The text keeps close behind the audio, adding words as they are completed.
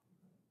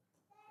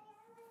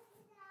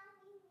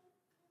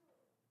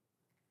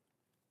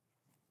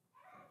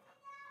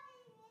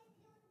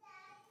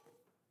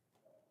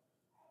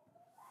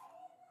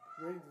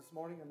Greetings this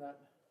morning in that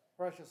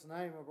precious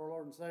name of our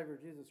Lord and Savior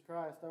Jesus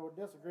Christ. I would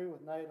disagree with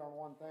Nate on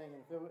one thing.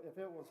 If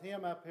it was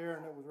him up here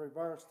and it was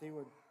reversed, he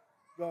would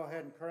go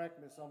ahead and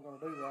correct me, so I'm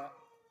going to do that.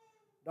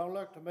 Don't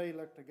look to me,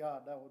 look to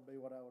God. That would be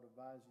what I would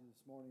advise you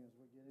this morning as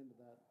we get into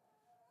that.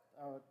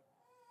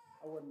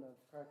 I wouldn't have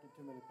corrected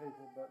too many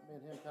people, but me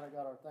and him kind of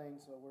got our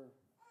thing, so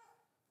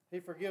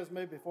he forgives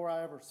me before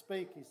I ever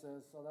speak, he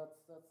says, so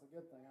that's a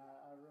good thing.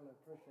 I really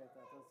appreciate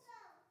that.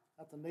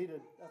 That's a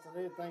needed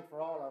thing for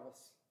all of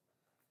us.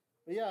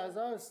 But yeah, as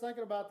I was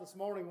thinking about this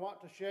morning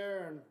what to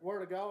share and where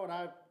to go, and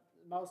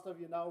most of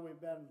you know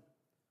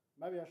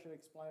maybe I should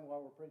explain why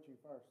we're preaching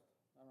first.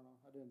 I don't know,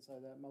 I didn't say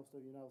that. Most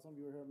of you know. Some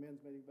of you were here at men's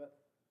meeting, but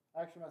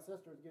actually my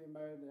sister is getting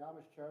married in the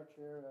Amish church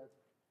here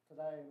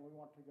today, and we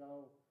want to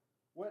go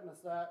witness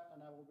that,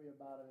 and that will be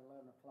about at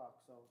 11 o'clock.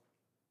 So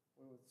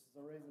it's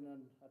the reason,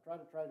 and I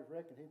tried to trade with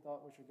Rick, and he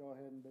thought we should go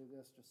ahead and do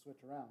this, just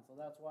switch around. So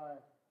that's why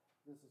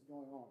this is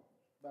going on.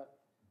 But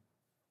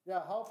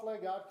yeah,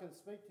 hopefully God can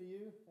speak to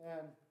you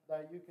and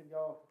that you can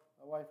go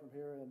away from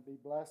here and be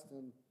blessed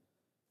and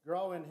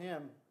grow in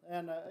Him.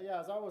 And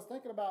as I was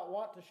thinking about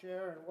what to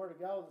share and where to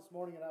go this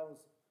morning, and I was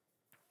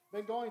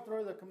been going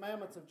through the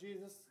commandments of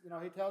Jesus. You know,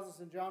 He tells us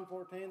in John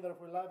 14 that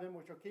if we love Him,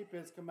 we shall keep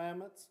His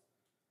commandments.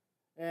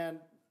 And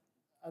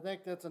I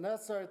think that's a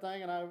necessary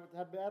thing. And I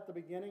had at the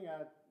beginning,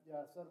 I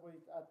said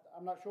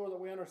I'm not sure that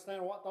we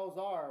understand what those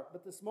are.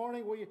 But this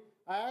morning, the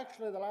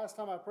last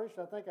time I preached,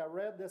 I think I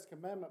read this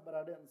commandment, but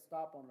I didn't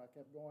stop on it. I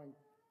kept going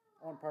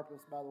on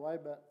purpose, by the way.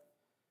 But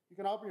you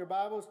can open your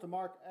Bibles to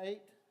Mark 8.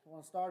 I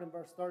want to start in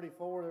verse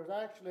 34. There's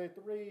actually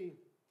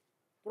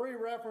three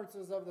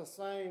references of the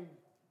same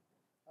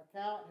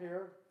account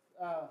here.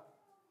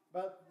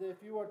 But if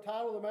you would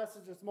title the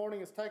message this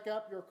morning is Take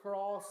Up Your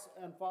Cross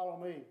and Follow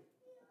Me.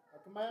 A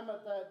commandment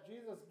that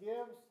Jesus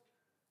gives.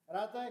 And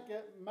I think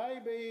it may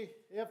be,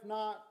 if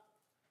not,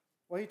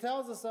 He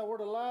tells us that we're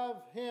to love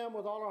Him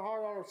with all our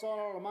heart, all our soul,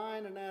 all our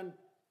mind, and then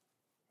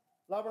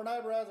love our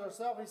neighbor as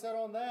ourselves. He said,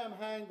 on them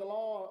hang the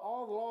law,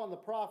 all the law and the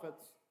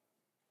prophets.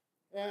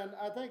 And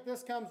I think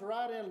this comes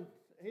right in.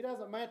 He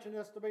doesn't mention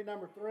this to be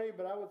number 3,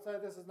 but I would say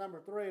this is number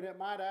 3, and it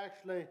might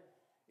actually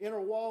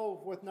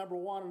interwove with number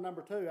 1 and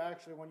number 2,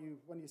 actually, when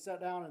you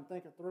sit down and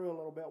think it through a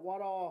little bit,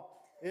 what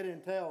all it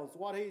entails,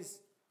 what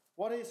he's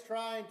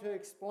trying to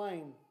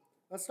explain.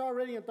 Let's start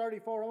reading in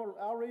 34.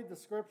 I'll read the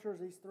scriptures,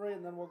 these 3,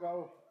 and then we'll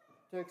go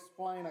to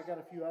explain. I got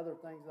a few other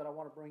things that I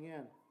want to bring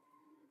in.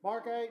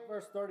 Mark 8,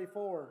 verse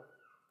 34.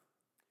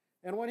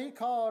 And when He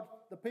called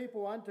the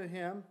people unto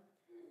Him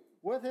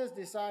with His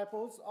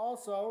disciples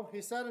also, He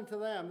said unto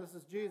them, this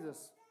is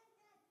Jesus,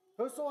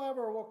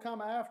 whosoever will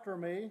come after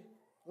me,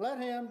 let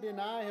him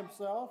deny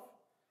himself,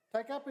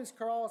 take up his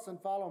cross,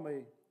 and follow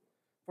me.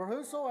 For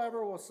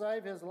whosoever will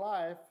save his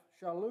life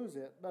shall lose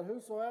it, but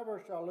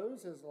whosoever shall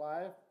lose his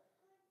life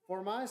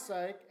for my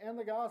sake and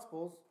the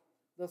gospel's,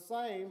 the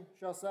same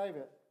shall save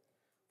it.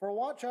 For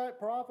what shall it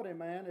profit a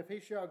man if he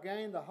shall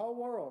gain the whole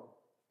world,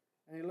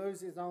 and he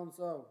lose his own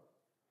soul?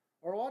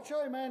 Or what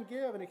shall a man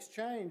give in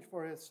exchange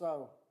for his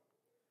soul?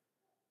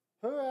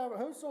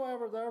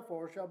 Whosoever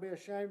therefore shall be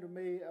ashamed of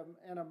me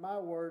and of my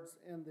words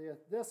in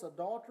this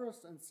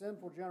adulterous and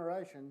sinful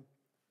generation,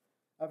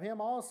 of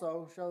him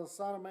also shall the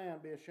Son of Man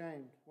be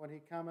ashamed when He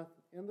cometh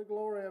in the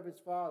glory of His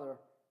Father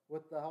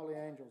with the holy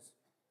angels.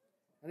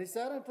 And He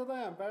said unto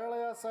them, verily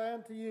I say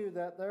unto you,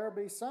 that there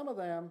be some of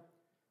them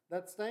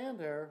that stand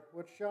there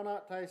which shall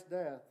not taste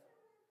death,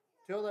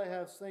 till they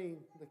have seen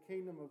the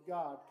kingdom of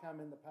God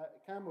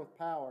come with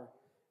power.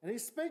 And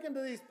He's speaking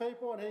to these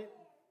people, and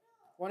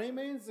when He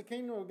means the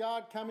kingdom of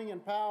God coming in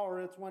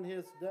power, it's when He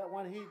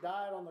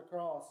died on the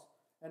cross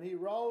and He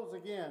rose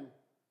again.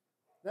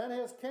 Then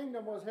His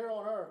kingdom was here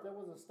on earth. It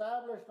was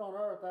established on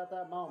earth at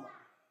that moment.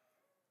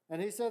 And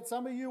He said,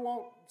 some of you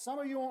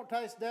won't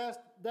taste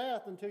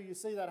death until you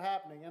see that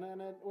happening. And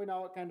we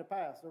know it came to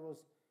pass. There was,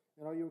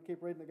 you would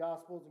keep reading the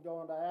Gospels and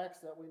go into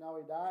Acts that we know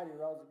He died, He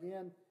rose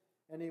again,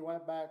 and He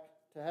went back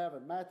to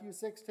heaven. Matthew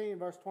 16,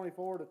 verse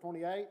 24 to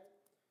 28.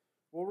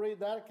 We'll read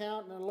that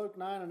account, and then Luke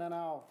 9, and then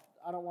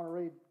I don't want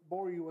to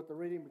bore you with the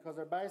reading because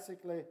they're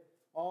basically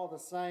all the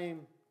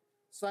same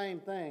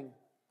thing.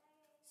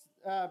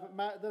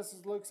 This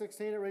is Luke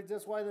 16. It reads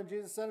this way. Then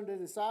Jesus said unto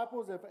His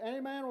disciples, if any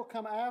man will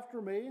come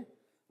after me,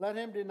 let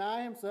him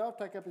deny himself,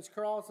 take up his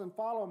cross, and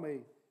follow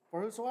me.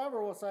 For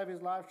whosoever will save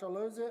his life shall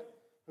lose it.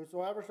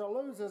 Whosoever shall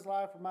lose his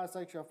life for my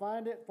sake shall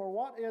find it. For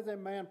what is a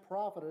man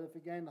profited if he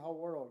gain the whole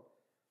world,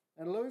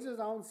 and lose his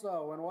own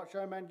soul? And what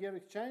shall a man give in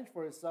exchange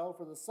for his soul?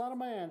 For the Son of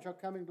Man shall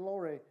come in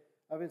glory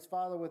of His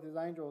Father with His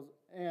angels,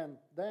 and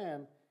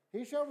then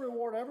He shall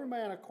reward every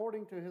man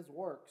according to his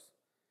works.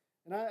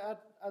 And I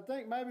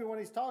think maybe when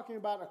He's talking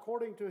about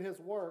according to his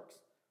works,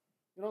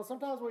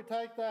 sometimes we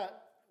take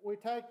that,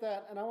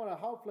 and I want to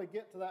hopefully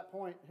get to that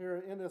point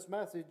here in this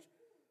message.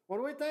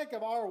 When we think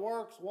of our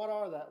works, what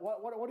are that?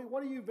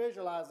 What do you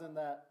visualize in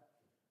that?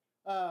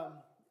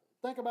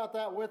 Think about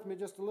that with me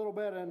just a little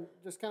bit, and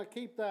just kind of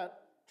keep that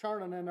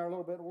churning in there a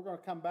little bit. We're going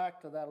to come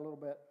back to that a little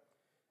bit.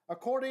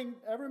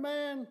 Every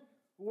man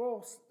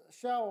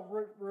shall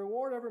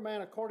reward every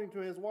man according to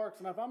his works.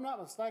 And if I'm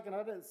not mistaken,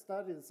 I didn't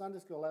study the Sunday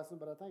school lesson,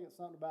 but I think it's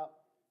something about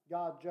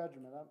God's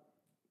judgment.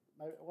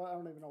 I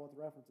don't even know what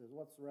the reference is.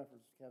 What's the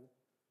reference, Kevin?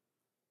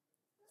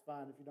 It's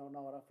fine if you don't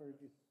know it. I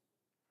figured you.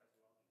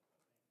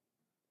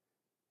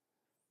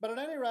 But at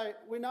any rate,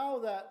 we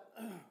know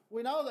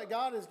that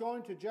God is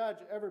going to judge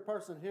every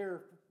person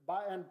here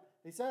and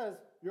He says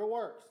your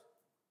works.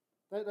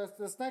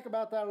 Let's think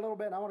about that a little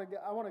bit. And I want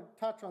to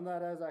touch on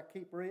that as I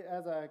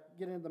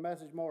get into the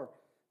message more.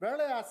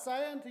 Verily I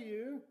say unto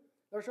you,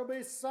 there shall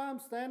be some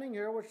standing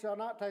here which shall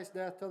not taste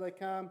death till they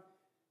come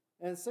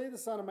and see the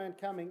Son of Man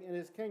coming in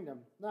His kingdom.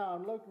 Now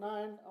in Luke 9,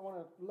 I want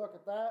to look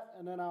at that,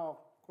 and then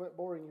I'll quit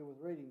boring you with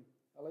reading,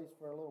 at least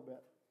for a little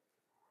bit.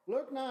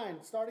 Luke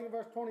 9, starting in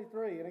verse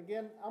 23. And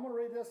again, I'm going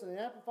to read this in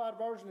the Amplified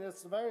Version.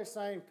 It's the very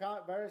same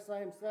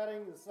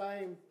setting, the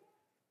same.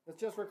 It's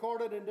just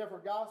recorded in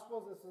different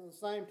Gospels. This is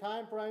the same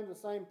time frame, the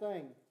same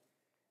thing.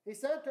 He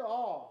said to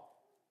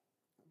all,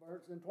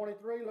 verse in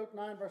 23, Luke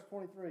 9, verse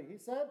 23. He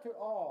said to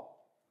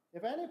all,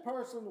 if any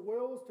person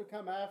wills to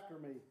come after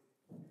me,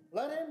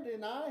 let him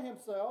deny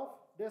himself,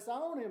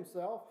 disown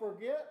himself,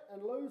 forget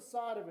and lose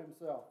sight of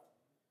himself,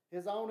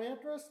 his own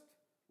interest,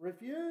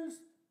 refuse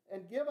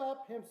and give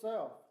up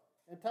himself,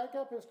 and take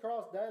up his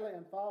cross daily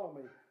and follow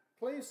me.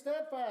 Cleave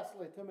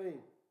steadfastly to me.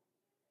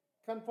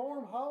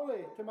 Conform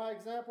wholly to my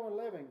example in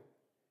living,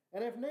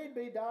 and if need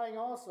be, dying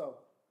also.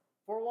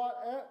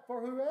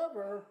 For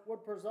whoever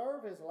would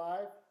preserve his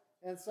life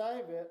and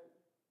save it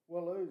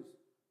will lose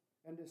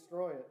and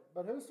destroy it.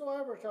 But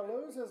whosoever shall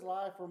lose his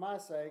life for my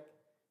sake,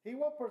 he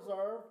will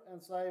preserve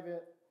and save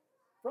it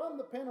from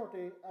the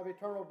penalty of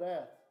eternal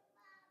death.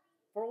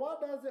 For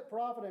what does it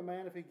profit a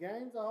man if he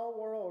gains the whole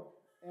world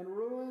and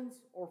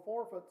ruins or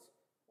forfeits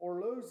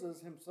or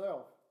loses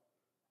himself?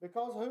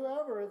 Because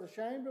whoever is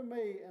ashamed of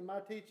me and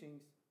my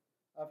teachings,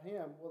 of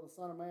him will the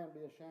Son of Man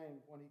be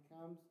ashamed when he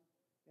comes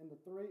in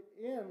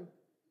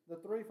the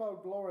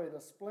threefold glory,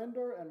 the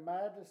splendor and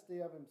majesty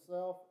of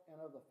himself and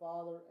of the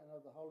Father and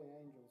of the holy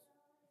angels.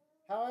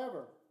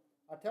 However,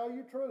 I tell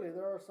you truly,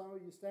 there are some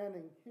of you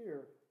standing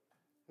here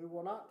who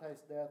will not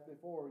taste death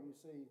before you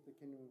see the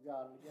kingdom of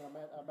God. And again,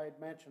 I made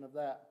mention of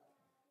that.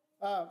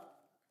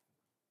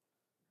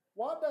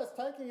 What does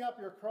taking up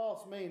your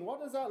cross mean? What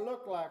does that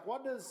look like?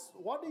 What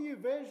do you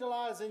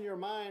visualize in your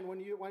mind when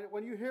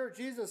you hear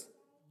Jesus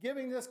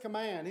giving this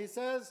command? He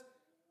says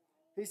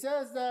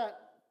that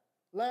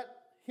let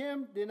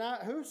him deny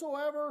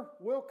whosoever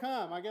will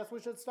come. I guess we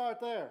should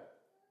start there.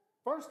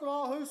 First of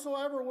all,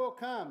 whosoever will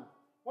come.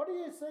 What do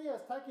you see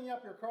as taking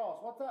up your cross?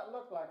 What's that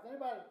look like?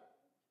 Anybody?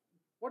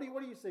 What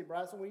do you see,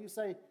 Bryson, when you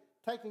say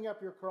taking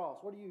up your cross?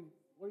 What do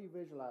you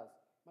visualize?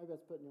 Maybe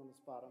that's putting you on the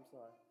spot. I'm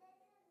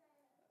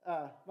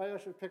sorry. Maybe I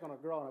should pick on a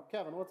grown-up.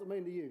 Kevin, what's it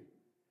mean to you?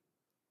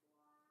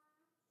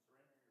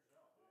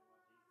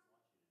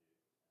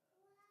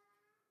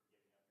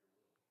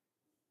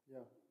 Yeah.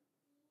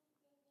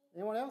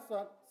 Anyone else?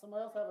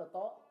 Somebody else have a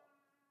thought?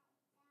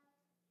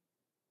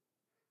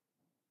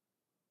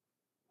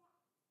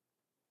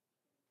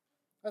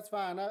 That's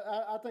fine.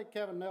 I think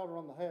Kevin nailed it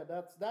on the head.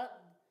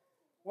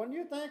 When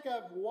you think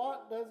of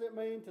what does it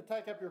mean to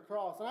take up your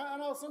cross, and I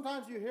know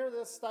sometimes you hear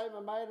this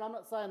statement made, and I'm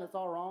not saying it's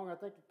all wrong. I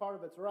think part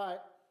of it's right.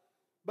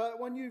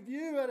 But when you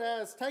view it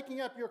as taking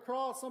up your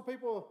cross, some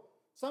people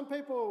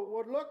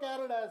would look at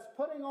it as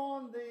putting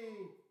on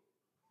the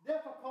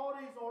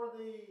difficulties or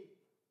the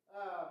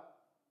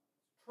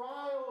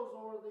trials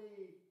or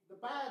the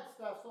bad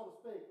stuff, so to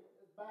speak.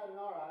 It's bad in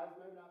our eyes,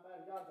 maybe not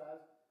bad in God's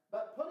eyes,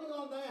 but putting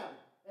on them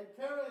and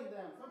carrying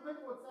them. Some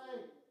people would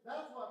say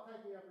that's what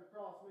taking up your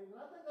cross means, and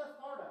I think that's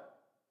part of it.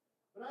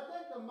 But I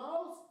think the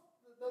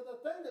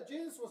thing that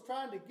Jesus was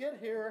trying to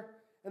get here,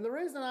 and the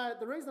reason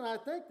I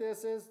think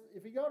this is,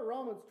 if you go to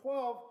Romans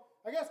 12,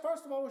 I guess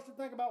first of all we should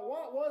think about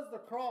what was the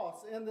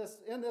cross in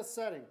this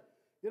setting.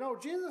 You know,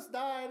 Jesus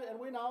died, and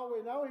we know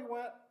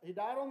he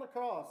died on the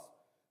cross.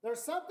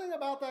 There's something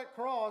about that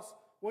cross,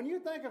 when you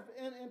think of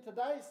in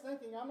today's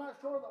thinking, I'm not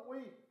sure that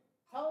we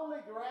totally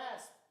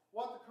grasp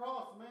what the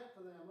cross meant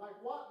to them, like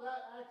what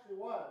that actually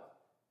was.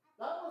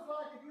 That was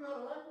like if you had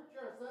an electric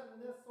chair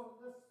sitting in this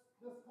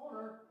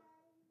corner,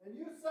 and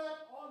you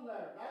sat on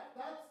there.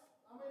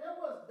 It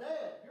was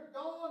dead. You're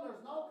gone.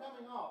 There's no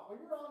coming off. When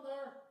you're on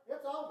there,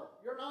 it's over.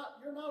 You're not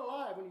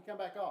alive when you come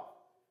back off.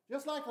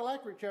 Just like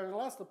electric chairs,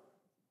 unless the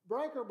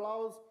breaker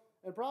blows,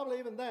 and probably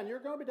even then, you're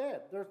going to be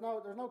dead. You're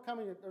not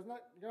coming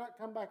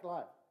back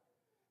alive.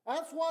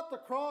 That's what the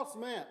cross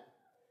meant.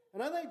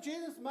 And I think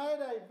Jesus made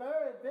a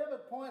very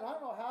vivid point. I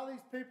don't know how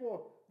these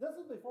people, this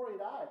is before he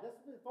died. This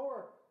is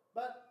before,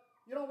 but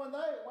you know, when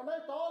they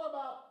thought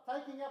about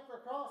taking up their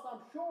cross,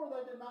 I'm sure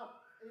they did not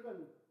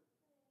even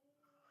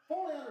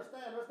fully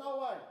understand. There's no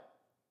way.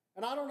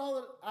 And I don't know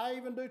that I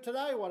even do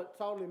today what it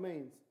totally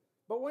means.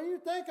 But when you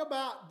think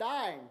about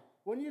dying,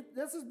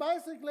 this is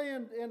basically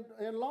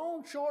in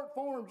long, short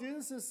form,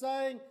 Jesus is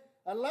saying,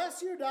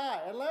 unless you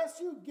die, unless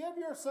you give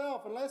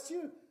yourself, unless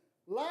you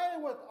lay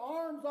with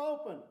arms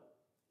open,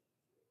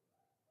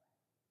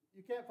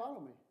 you can't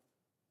follow me.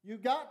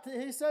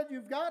 He said,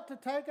 you've got to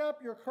take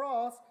up your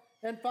cross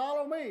and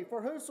follow me.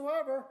 For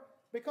whosoever,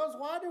 because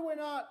why do we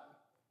not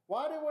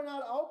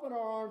open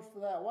our arms for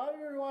that? Why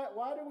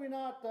do we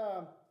not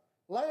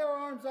lay our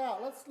arms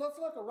out? Let's look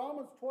at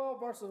Romans 12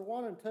 verses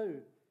 1 and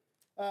 2.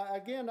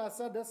 Again, I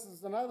said this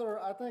is another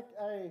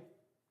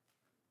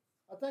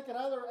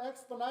another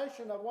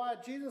explanation of why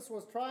Jesus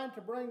was trying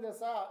to bring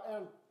this out.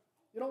 And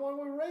when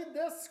we read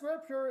this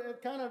scripture,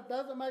 it kind of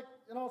doesn't make,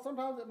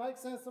 sometimes it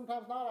makes sense,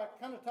 sometimes not. I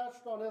kind of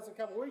touched on this a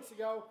couple weeks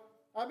ago.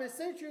 I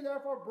beseech you,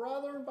 therefore,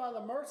 brethren, by the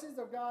mercies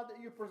of God,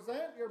 that you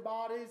present your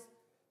bodies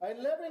a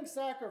living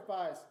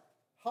sacrifice,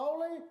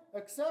 holy,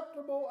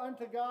 acceptable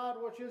unto God,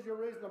 which is your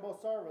reasonable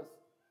service.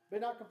 Be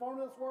not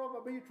conformed to this world,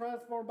 but be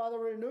transformed by the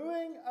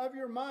renewing of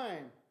your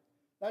mind,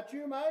 that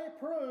you may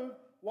prove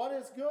what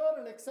is good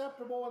and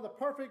acceptable in the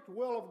perfect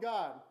will of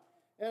God.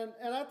 And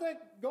I think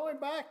going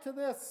back to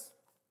this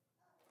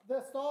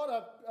thought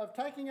of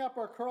taking up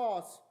our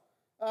cross,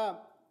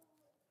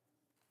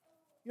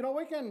 we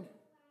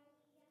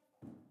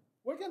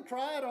can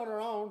try it on our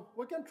own.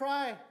 We can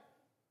try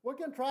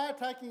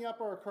taking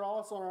up our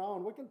cross on our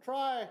own. We can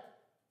try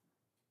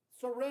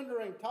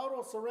surrendering,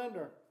 total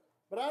surrender.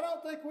 But I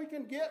don't think we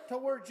can get to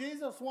where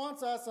Jesus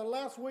wants us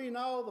unless we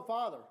know the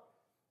Father.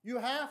 You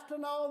have to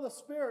know the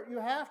Spirit. You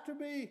have to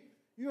be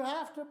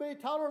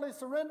totally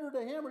surrendered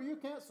to Him, or you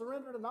can't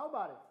surrender to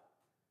nobody.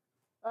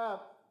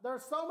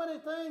 There's so many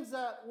things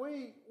that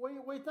we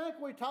think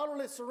we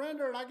totally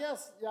surrender, and I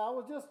guess,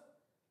 I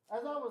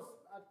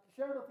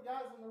shared with the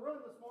guys in the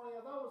room this morning,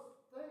 as I was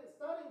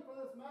studying for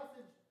this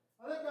message,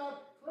 I think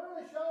God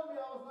clearly showed me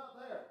I was not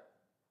there.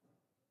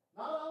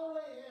 Not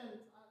only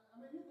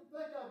you can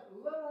think of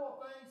literal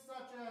things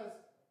such as,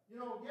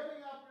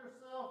 giving up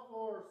yourself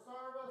for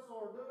service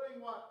or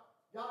doing what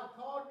God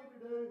called you to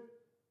do,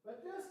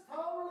 but just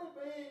totally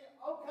being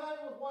okay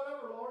with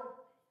whatever, Lord.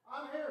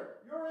 I'm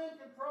here. You're in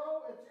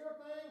control. It's your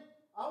thing.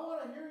 I want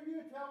to hear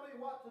you tell me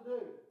what to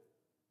do.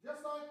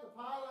 Just like the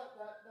pilot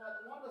that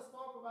Wanda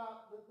spoke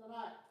about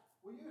tonight.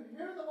 Will you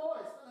hear the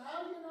voice? And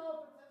how do you know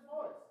if it's his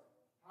voice?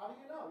 How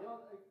do you know?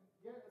 So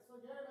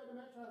Gary made a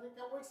mention, I think, a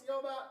couple weeks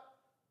ago about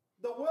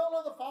the will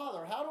of the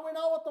Father. How do we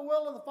know what the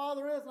will of the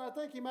Father is? And I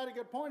think he made a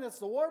good point. It's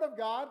the Word of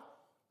God.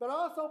 But I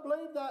also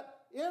believe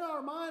that in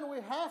our mind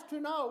we have to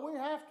know. We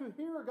have to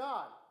hear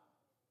God.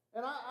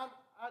 And I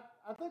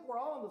think we're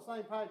all on the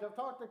same page. I've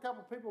talked to a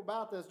couple people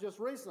about this just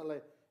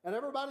recently, and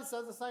everybody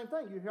says the same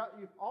thing. You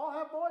all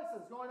have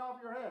voices going off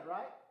your head,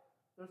 right?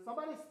 There's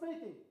somebody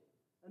speaking.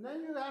 And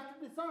then you have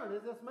to discern,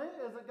 is this me?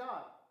 Is it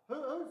God?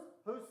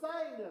 Who's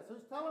saying this?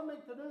 Who's telling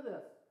me to do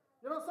this?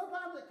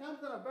 Sometimes it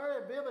comes in a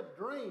very vivid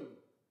dream.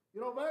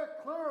 Very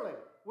clearly.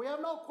 We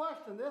have no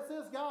question, this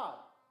is God.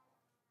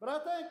 But I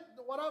think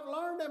what I've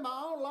learned in my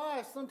own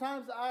life,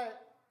 sometimes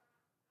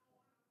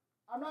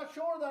I'm not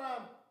sure that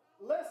I'm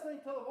listening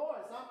to the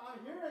voice.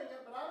 I'm hearing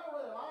it, but I don't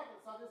really like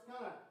it, so I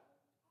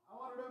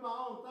want to do my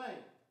own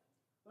thing.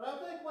 But I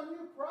think when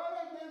you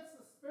pray against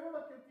the spirit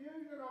of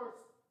confusion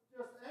or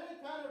just any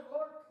kind of,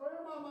 Lord,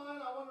 clear my mind,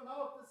 I want to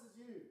know if this is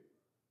you.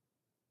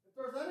 If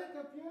there's any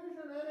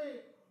confusion, any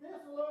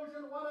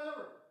disillusion,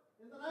 whatever,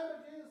 in the name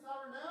of Jesus, I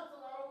renounce it.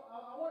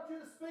 I want you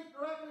to speak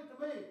directly to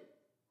me.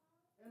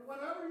 And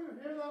whenever you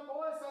hear that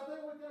voice, I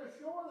think we can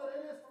assure that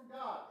it is from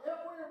God. If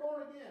we are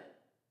born again,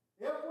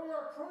 if we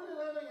are truly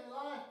living in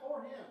life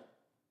for Him,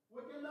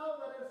 we can know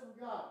that it's from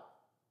God.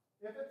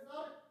 If it's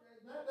not,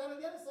 then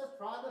again it says,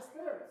 try the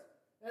spirits.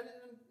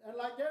 And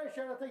like Gary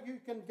shared, I think you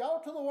can go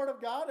to the Word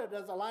of God.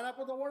 Does it line up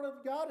with the Word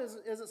of God? Is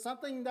it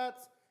something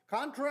that's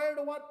contrary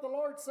to what the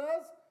Lord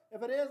says?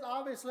 If it is,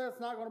 obviously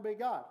it's not going to be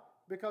God,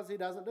 because He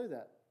doesn't do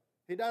that.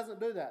 He doesn't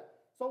do that.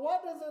 So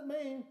what does it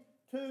mean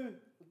to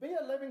be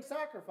a living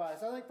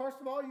sacrifice? I think, first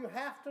of all, you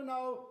have to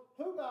know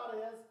who God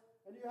is,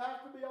 and you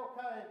have to be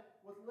okay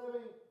with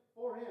living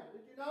for Him.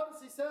 Did you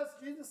notice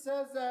Jesus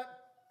says that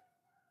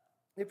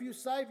if you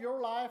save your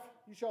life,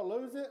 you shall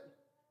lose it?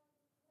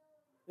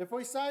 If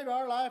we save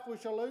our life, we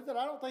shall lose it.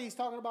 I don't think He's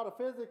talking about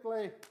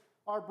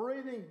our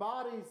breathing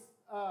bodies.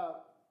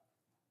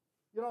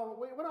 We don't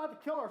have to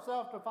kill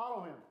ourselves to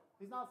follow Him.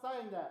 He's not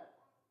saying that.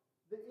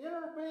 The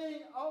inner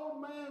being,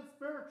 old man,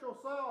 spiritual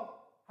self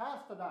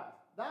has to die.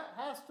 That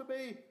has to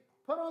be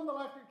put on the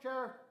electric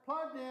chair,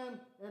 plugged in,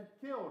 and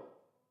killed.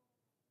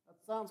 That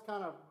sounds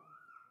kind of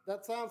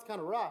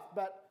rough,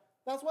 but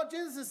that's what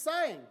Jesus is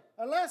saying.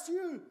 Unless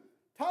you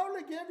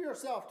totally give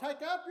yourself,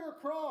 take up your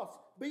cross,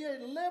 be a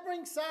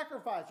living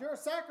sacrifice. You're a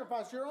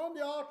sacrifice. You're on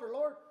the altar,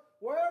 Lord.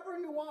 Wherever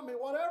you want me,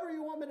 whatever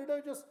you want me to do,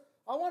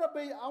 I want to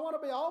be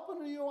open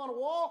to you. I want to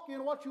walk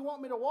in what you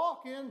want me to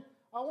walk in.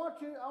 I want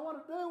to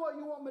do what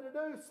you want me to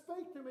do.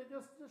 Speak to me.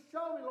 Just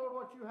show me, Lord,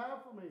 what you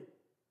have for me.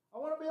 I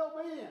want to be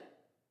obedient.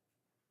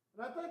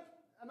 And I think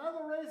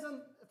another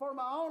reason for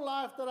my own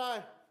life that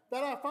I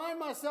find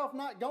myself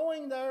not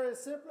going there is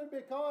simply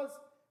because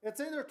it's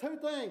either two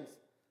things: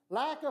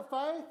 lack of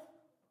faith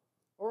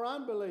or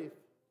unbelief.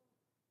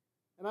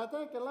 And I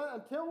think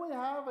until we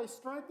have a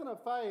strengthening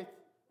of faith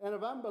and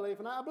of unbelief,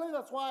 and I believe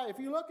that's why if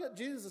you look at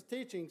Jesus'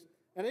 teachings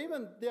and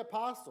even the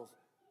apostles,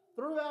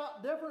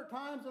 throughout different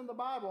times in the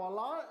Bible.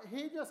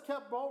 He just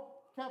kept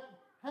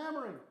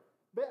hammering.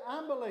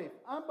 Unbelief,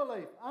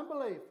 unbelief,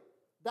 unbelief,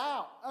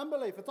 doubt,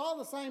 unbelief. It's all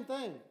the same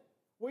thing.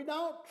 We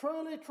don't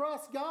truly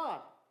trust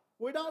God.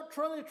 We don't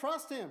truly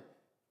trust Him.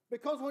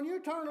 Because when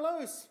you turn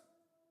loose,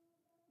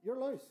 you're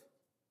loose.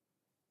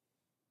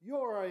 You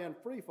are in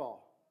free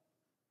fall.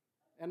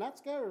 And that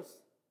scares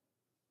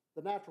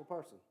the natural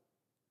person.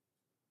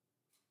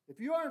 If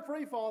you are in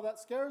free fall, that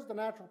scares the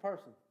natural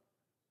person.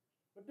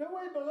 But do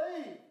we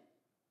believe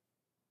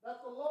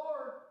that the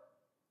Lord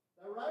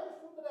that raised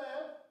from the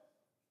dead,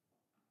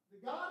 the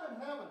God in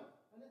heaven,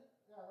 and there's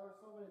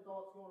so many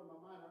thoughts going in my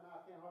mind right now,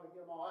 I can't hardly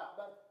get them all out.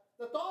 But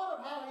the thought of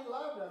how He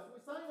loved us, we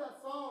sang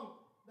that song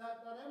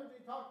that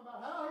Imogen talked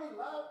about, how He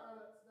loved, or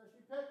that she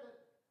picked it,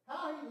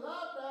 how He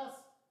loved us,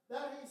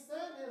 that He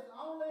sent His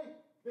only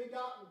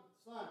begotten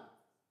Son.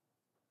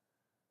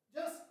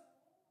 Just,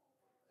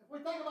 if we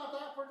think about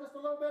that for just a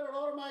little bit, it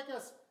ought to make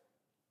us,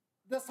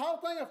 this whole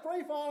thing of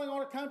free falling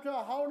ought to come to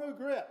a whole new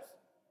grips.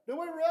 Do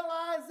we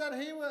realize that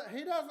He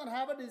doesn't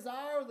have a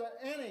desire that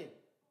any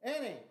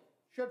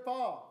should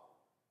fall?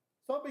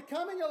 So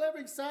becoming a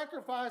living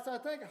sacrifice, I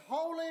think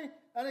holy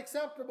and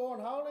acceptable,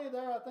 and holy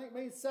there I think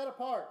means set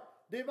apart,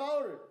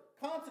 devoted,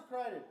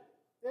 consecrated.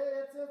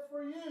 It's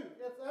for you.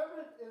 It's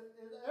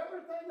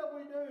everything that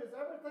we do, is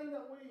everything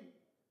that we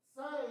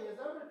say, is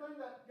everything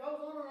that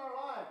goes on in our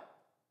life.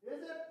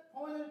 Is it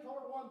pointed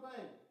toward one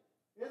thing?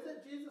 Is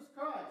it Jesus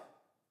Christ?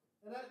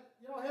 And that,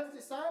 His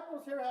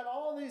disciples here had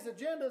all these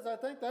agendas. I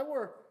think they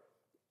were,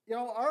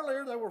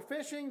 earlier they were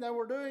fishing, they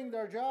were doing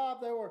their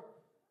job,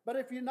 but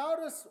if you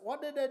notice,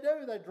 what did they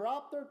do? They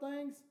dropped their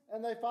things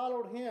and they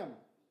followed Him.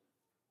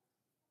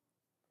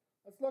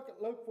 Let's look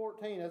at Luke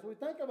 14. As we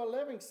think of a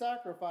living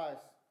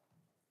sacrifice,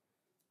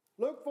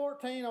 Luke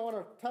 14, I want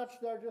to touch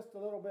there just a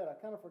little bit. I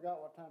kind of forgot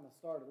what time I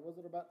started. Was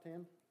it about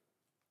 10?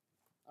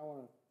 I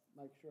want to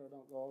make sure I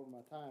don't go over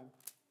my time.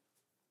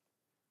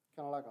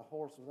 Kind of like a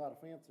horse without a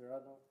fence here.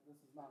 This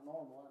is not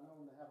normal. I know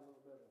they have a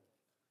little bit of a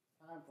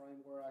time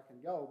frame where I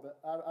can go, but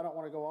I don't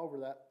want to go over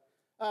that.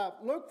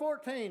 Luke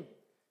 14.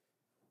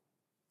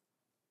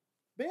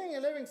 Being a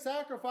living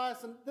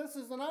sacrifice, and this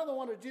is another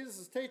one of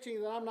Jesus' teaching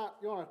that I'm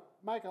not going to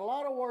make a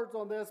lot of words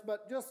on this,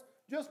 but just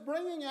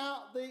bringing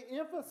out the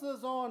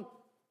emphasis on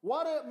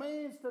what it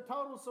means to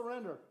total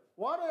surrender,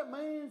 what it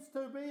means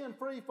to be in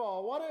free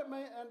fall, what it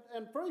mean,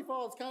 and free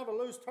fall is kind of a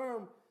loose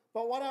term,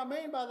 but what I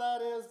mean by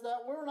that is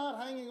that we're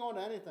not hanging on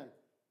to anything.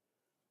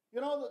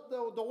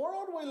 The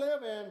world we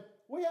live in,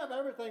 we have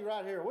everything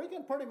right here. We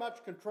can pretty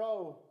much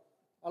control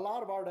a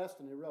lot of our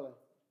destiny, really.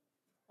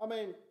 I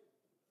mean,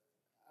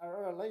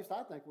 or at least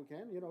I think we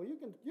can. You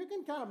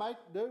can kind of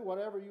do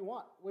whatever you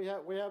want. We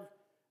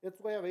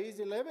have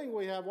easy living.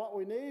 We have what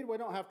we need. We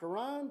don't have to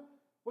run.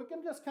 We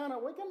can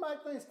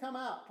make things come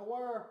out to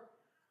where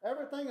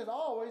everything is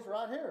always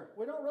right here.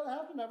 We don't really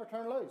have to never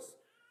turn loose.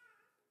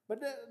 But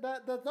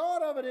the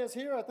thought of it is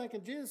here, I think,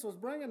 and Jesus was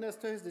bringing this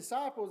to His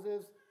disciples,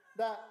 is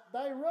that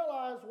they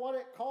realize what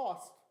it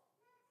costs.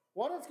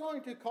 What it's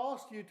going to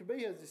cost you to be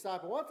His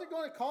disciple. What's it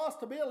going to cost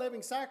to be a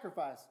living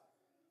sacrifice?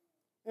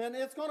 And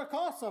it's going to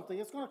cost something.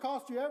 It's going to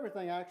cost you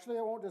everything, actually.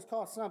 It won't just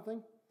cost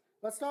something.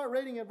 Let's start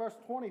reading in verse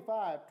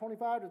 25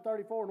 to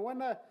 34. And when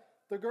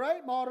the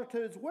great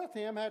multitudes with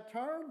Him had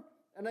turned,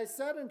 and they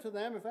said unto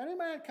them, If any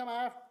man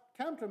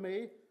come to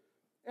me,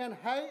 and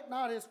hate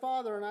not his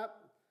father, and I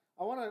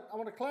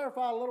want to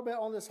clarify a little bit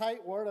on this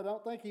hate word. I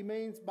don't think He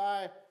means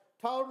by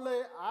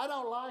totally, I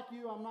don't like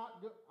you. I'm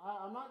not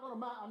going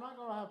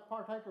to have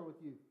partaker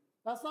with you.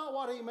 That's not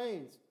what He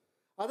means.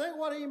 I think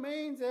what He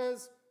means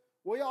is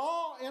we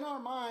all, in our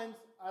minds,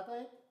 I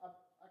think, I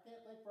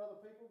can't think for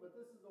other people, but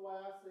this is the way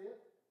I see it.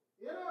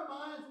 In our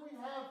minds, we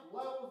have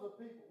levels of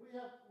people. We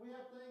have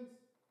things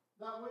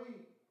that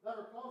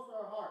are close to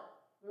our heart.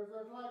 There's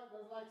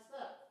like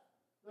steps.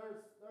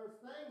 There's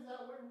things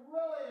that we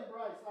really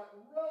embrace, like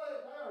really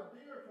they are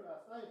dear to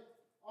us. They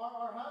are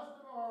our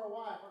husband or our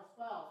wife, our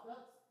spouse.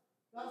 That's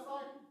the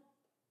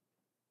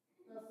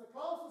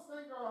closest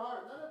thing to our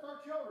heart. Then it's our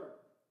children,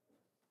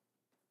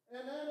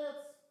 and then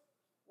it's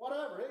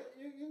whatever.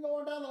 You can go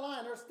on down the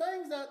line. There's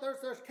things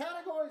there's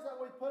categories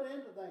that we put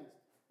into things,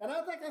 and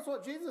I think that's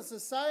what Jesus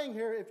is saying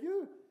here. If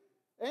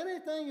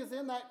anything is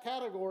in that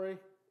category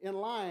in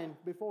line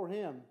before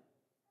Him,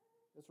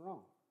 it's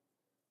wrong.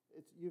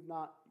 It's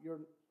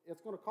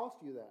going to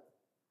cost you that.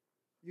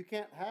 You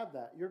can't have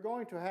that. You're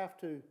going to have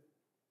to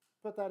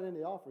put that in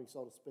the offering,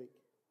 so to speak.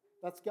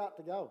 That's got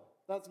to go.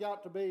 That's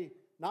got to be,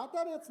 not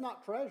that it's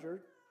not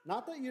treasured,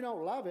 not that you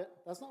don't love it.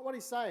 That's not what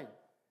He's saying.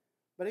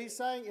 But He's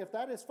saying if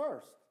that is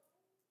first,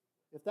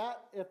 if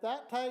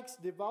that takes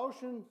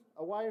devotion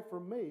away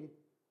from me,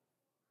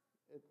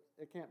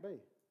 it can't be.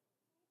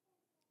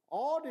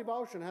 All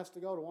devotion has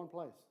to go to one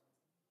place.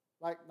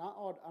 Like, not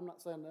all, I'm not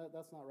saying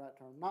that's not the right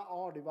term. Not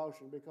all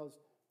devotion, because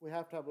we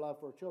have to have love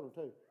for our children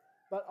too.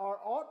 But our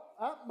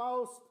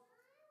utmost,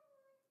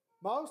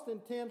 most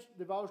intense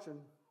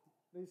devotion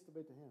needs to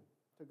be to Him,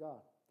 to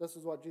God. This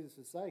is what Jesus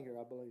is saying here,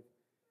 I believe.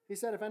 He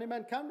said, If any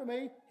man come to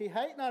me, he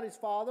hate not his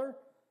father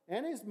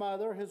and his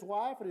mother, his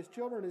wife, and his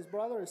children, his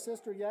brother, his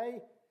sister,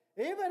 yea,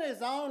 even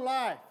his own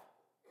life.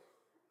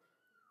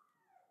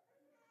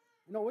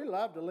 You know, we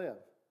love to live.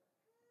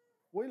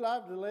 We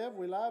love to live.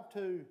 We love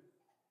to...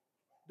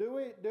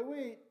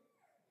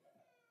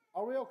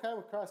 Are we okay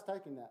with Christ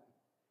taking that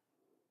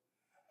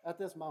at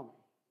this moment?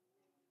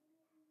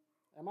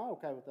 Am I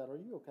okay with that? Are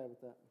you okay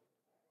with that?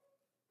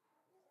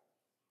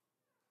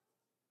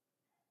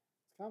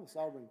 It's kind of a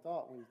sobering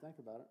thought when you think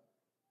about it.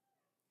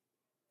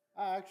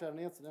 I actually had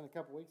an incident a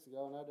couple weeks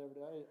ago, and I didn't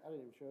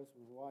even share this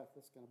with my wife.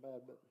 This is kind of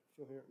bad, but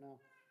she'll hear it now.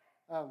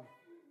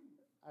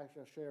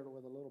 Actually, I shared it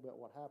with a little bit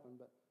what happened,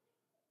 but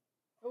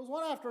it was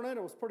one afternoon.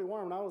 It was pretty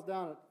warm, and I was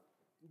down at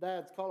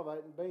Dad's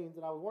cultivating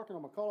beans, and I was working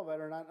on my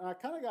cultivator, and I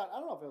kind of got,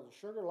 I don't know if it was a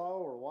sugar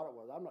low or what it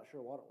was. I'm not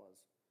sure what it was.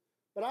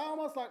 But I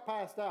almost like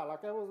passed out.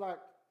 Like it was like,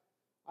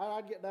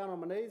 I'd get down on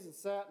my knees and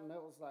sat, and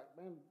it was like,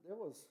 man, it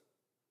was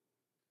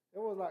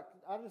like,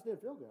 I just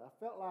didn't feel good. I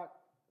felt like,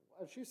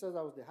 she says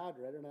I was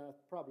dehydrated, and I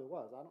probably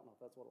was. I don't know if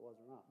that's what it was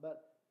or not.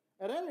 But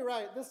at any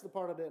rate, this is the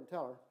part I didn't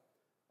tell her.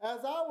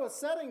 As I was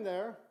sitting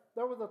there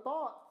was a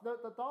thought, the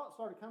thought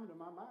started coming to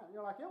my mind. You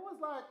know, like it was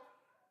like,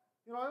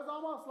 you know, it was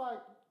almost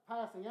like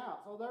passing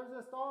out. So there's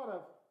this thought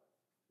of,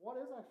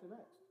 what is actually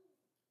next?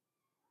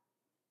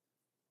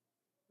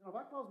 You know,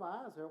 if I close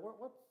my eyes here, where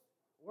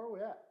are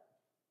we at?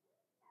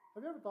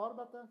 Have you ever thought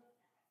about that?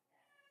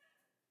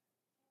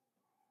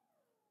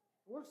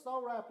 We're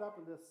so wrapped up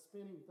in this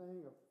spinning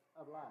thing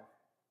of life.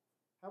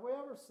 Have we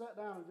ever sat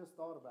down and just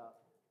thought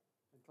about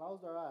and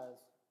closed our eyes?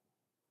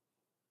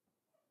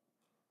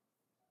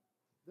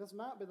 This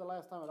might be the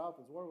last time it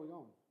opens. Where are we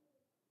going?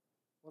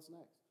 What's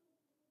next?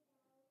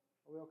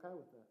 Are we okay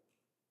with that?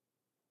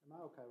 Am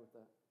I okay with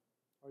that?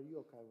 Are you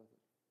okay with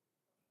it?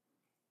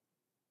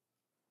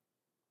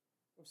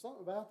 There's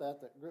something about that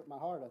gripped my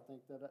heart, I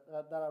think,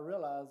 that I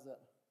realized that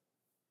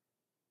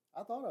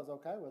I thought I was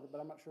okay with it,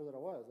 but I'm not sure that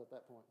I was at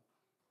that point.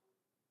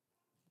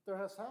 There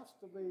has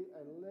to be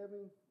a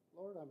living,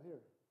 Lord, I'm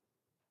here.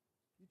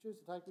 You choose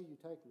to take me, you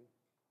take me.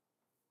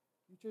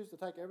 You choose to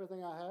take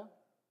everything I have,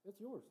 it's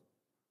yours.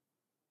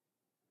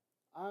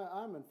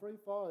 I'm in free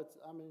fall.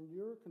 I'm in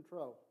your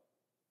control.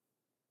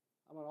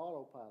 I'm an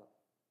autopilot.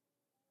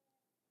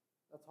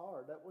 That's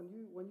hard. That when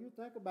you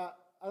think about,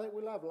 I think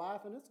we love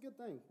life, and it's a good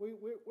thing.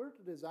 We're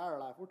to desire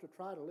life. We're to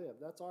try to live.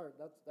 That's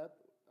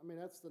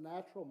the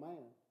natural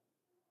man.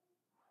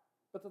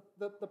 But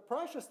the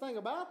precious thing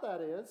about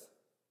that is,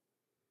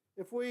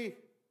 if we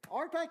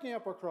are taking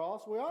up our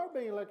cross, we are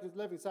being a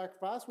living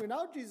sacrifice, we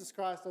know Jesus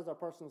Christ as our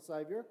personal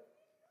Savior,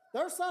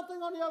 there's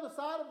something on the other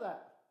side of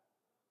that.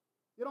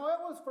 You know, it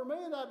was for me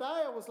that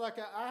day, it was like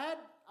it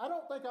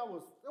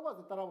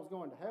wasn't that I was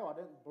going to hell, I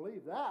didn't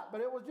believe that,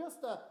 but it was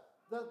just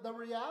the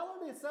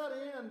reality set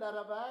in that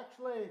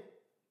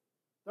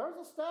there's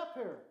a step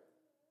here.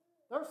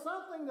 There's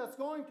something that's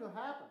going to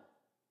happen.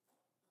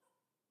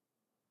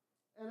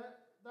 And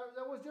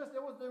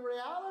it was the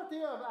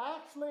reality of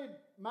actually,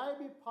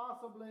 maybe,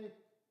 possibly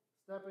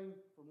stepping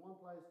from one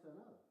place to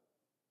another.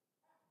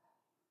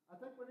 I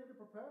think we need to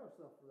prepare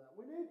ourselves for that.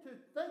 We need to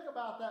think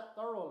about that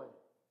thoroughly.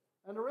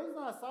 And the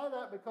reason I say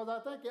that, because I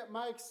think it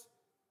makes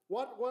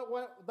what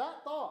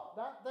that thought,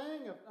 that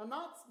thing,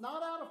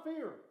 not out of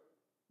fear.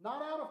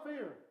 Not out of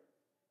fear.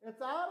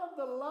 It's out of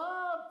the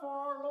love for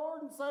our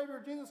Lord and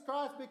Savior Jesus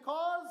Christ,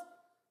 because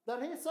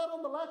that He sat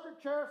on the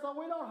electric chair so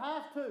we don't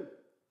have to.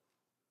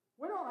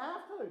 We don't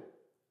have to.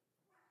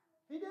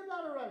 He did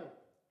that already.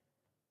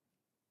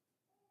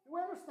 Do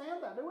we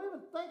understand that? Do we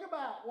even think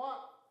about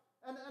what?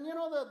 And you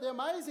know, the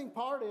amazing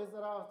part is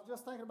that I was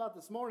just thinking about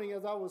this morning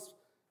as I was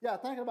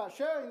thinking about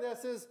sharing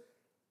this is,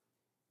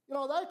 you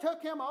know, they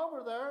took Him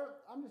over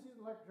there. I'm just using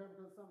the electric chair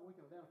because it's something we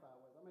can identify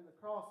with. I mean, the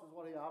cross is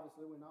what we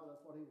know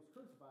that's what He was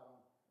crucified on.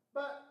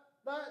 But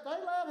they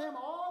led Him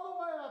all the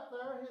way up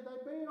there. They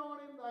beat on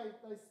Him.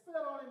 They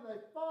spit on Him. They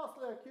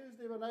falsely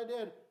accused Him, and they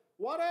did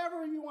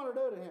whatever you want to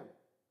do to Him.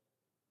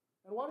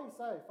 And what did He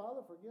say?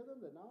 Father, forgive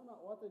them, they know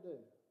not what they do.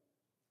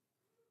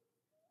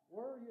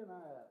 Where are you and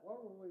I at? Where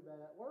were we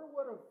at? Where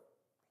would have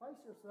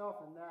placed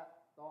yourself in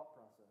that thought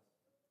process?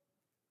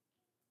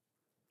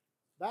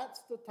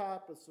 That's the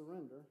type of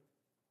surrender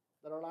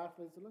that our life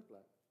needs to look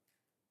like.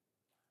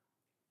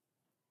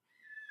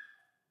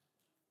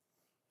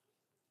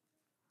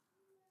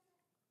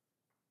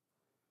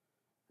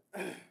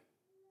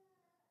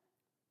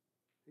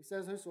 He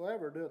says,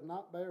 whosoever doeth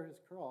not bear his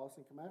cross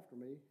and come after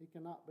me, he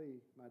cannot be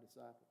my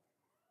disciple.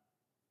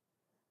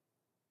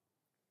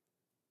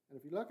 And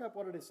if you look up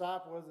what a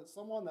disciple is, it's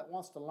someone that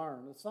wants to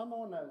learn. It's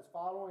someone that is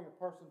following a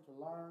person to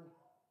learn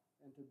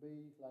and to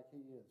be like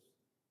he is.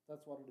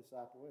 That's what a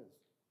disciple is.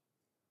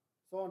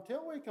 So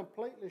until we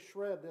completely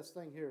shred this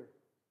thing here,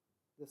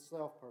 this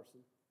self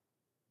person,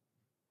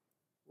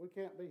 we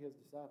can't be his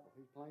disciple.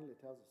 He plainly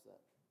tells us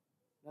that.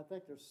 And I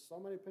think there's so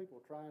many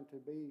people trying to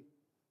be,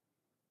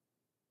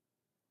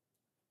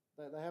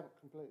 they haven't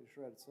completely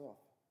shredded self,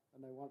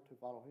 and they want to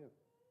follow him.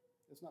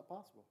 It's not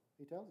possible.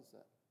 He tells us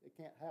that. It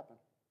can't happen.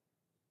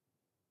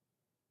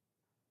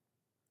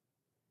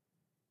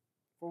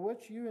 For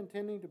which you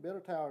intending to build a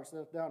tower,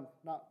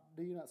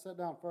 do you not set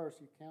down first,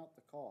 you count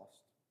the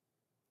cost,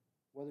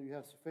 whether you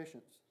have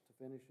sufficient to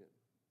finish it.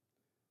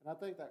 And I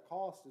think that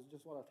cost is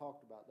just what I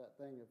talked about, that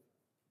thing of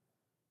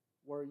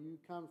where you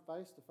come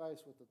face to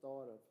face with the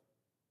thought of,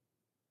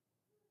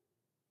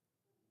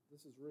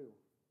 this is real.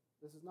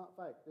 This is not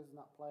fake. This is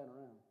not playing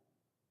around.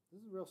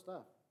 This is real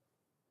stuff.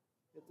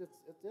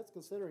 It's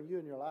considering you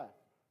in your life.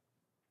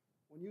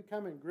 When you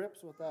come in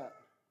grips with that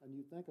and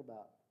you think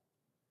about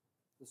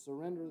the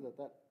surrender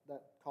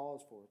that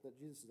calls for, that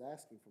Jesus is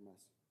asking from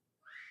us.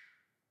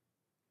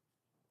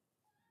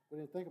 We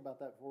didn't think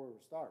about that before we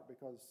start,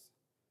 because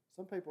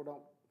some people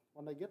don't,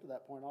 when they get to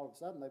that point, all of a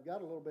sudden they've got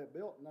a little bit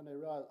built and then they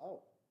realize,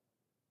 oh,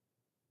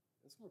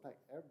 it's going to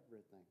take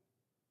everything.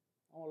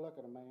 I want to look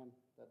at a man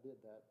that did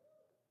that.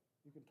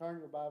 You can turn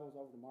your Bibles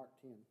over to Mark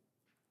 10.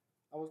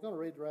 I was going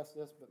to read the rest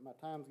of this, but my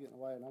time's getting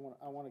away, and I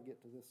want to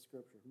get to this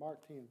scripture.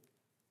 Mark 10.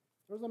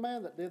 There was a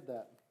man that did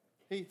that.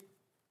 He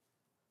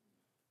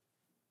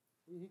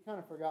kind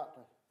of forgot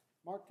to,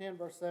 Mark 10,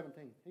 verse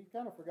 17, he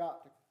kind of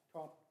forgot to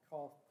count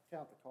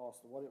the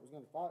cost of what it was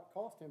going to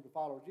cost him to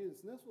follow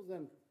Jesus. And this was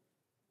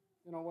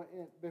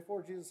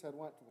before Jesus had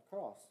went to the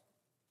cross.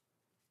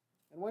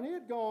 And when he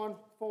had gone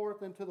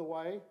forth into the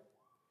way,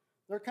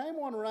 there came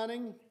one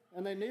running,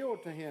 and they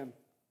kneeled to him.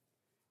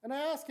 And they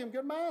asked him,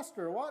 Good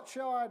master, what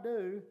shall I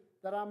do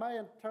that I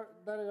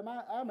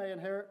may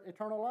inherit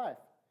eternal life?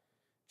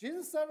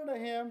 Jesus said unto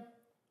him,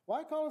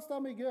 Why callest thou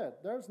me good?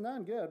 There's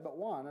none good but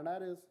one, and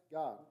that is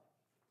God.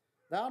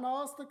 Thou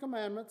knowest the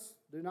commandments: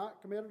 do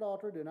not commit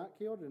adultery, do not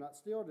kill, do not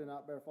steal, do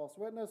not bear false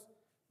witness,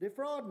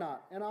 defraud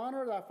not, and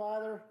honor thy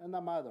father and thy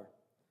mother.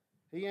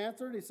 He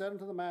answered, he said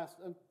unto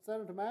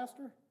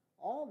Master,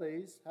 all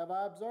these have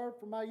I observed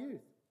from my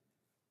youth.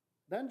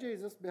 Then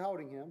Jesus,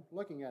 beholding him,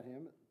 looking at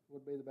him,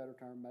 would be the better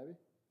term maybe,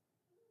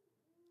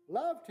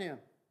 loved him.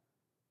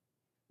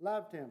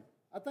 Loved him.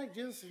 I think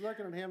Jesus is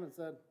looking at him and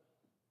said,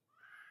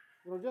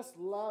 just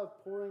love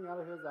pouring out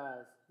of his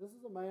eyes. This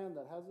is a man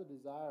that has a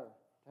desire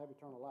to have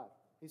eternal life.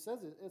 It says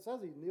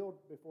he kneeled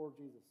before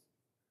Jesus,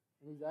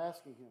 and he's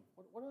asking him,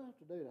 what do I have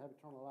to do to have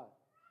eternal life?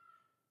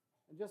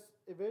 And just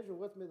envision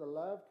with me the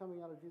love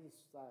coming out of Jesus'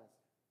 eyes,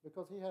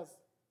 because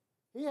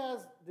he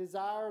has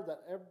desire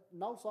that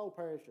no soul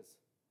perishes.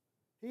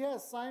 He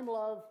has same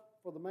love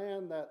for the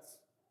man that's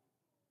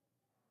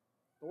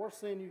the worst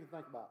sin you can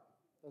think about,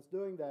 that's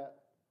doing that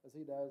as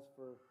he does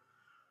for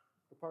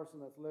the person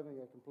that's living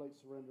a complete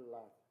surrendered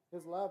life.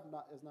 His love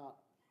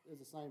is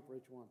the same for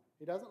each one.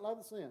 He doesn't love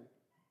the sin,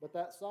 but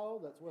that soul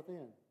that's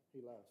within,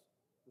 he loves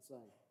the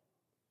same.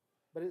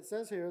 But it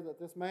says here that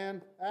this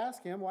man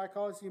asked him, Why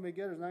callest you me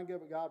good? There's none good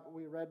but God. But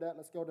we read that.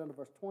 Let's go down to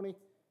verse 20,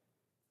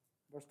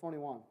 verse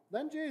 21.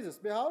 Then Jesus,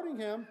 beholding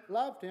him,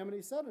 loved him, and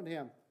he said unto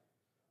him,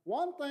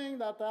 One thing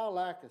that thou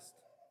lackest,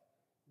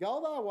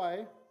 go thy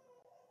way,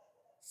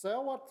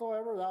 sell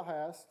whatsoever thou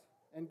hast,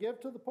 and give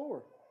to the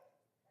poor.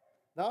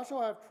 Thou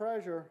shalt have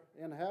treasure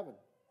in heaven.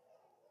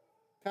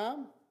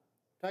 Come,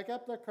 take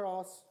up thy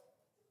cross,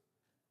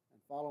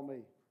 and follow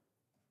me.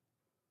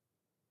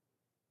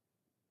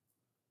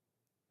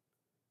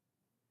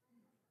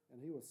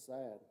 And he was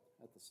sad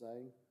at the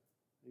saying.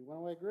 He went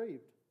away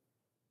grieved,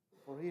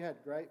 for he had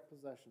great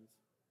possessions.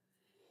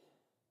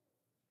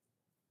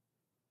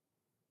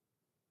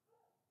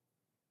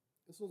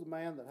 This was a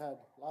man that had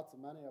lots of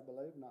money, I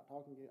believe.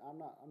 I'm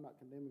not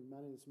condemning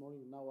money this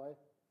morning in no way.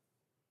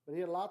 But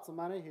he had lots of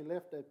money. He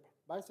lived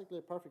basically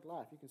a perfect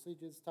life. You can see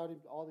Jesus told him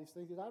all these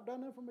things. He said, I've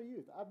done them from my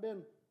youth. I've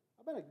been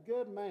a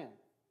good man.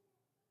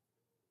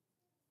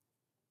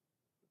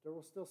 But there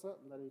was still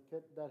something that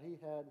he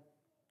had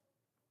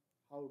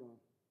hold on.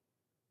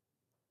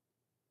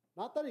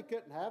 Not that he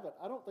couldn't have it.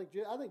 I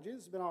think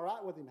Jesus has been all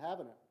right with him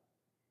having it.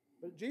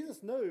 But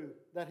Jesus knew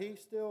that he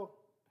still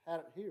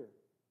had it here.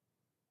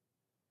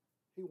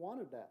 He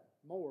wanted that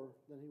more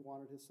than he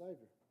wanted his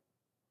Savior.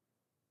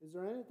 Is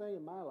there anything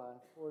in my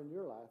life or in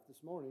your life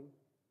this morning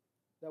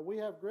that we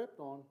have gripped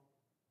on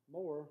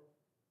more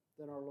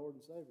than our Lord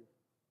and Savior?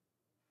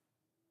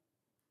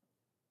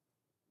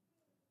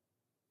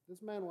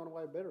 This man went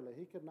away bitterly.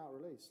 He could not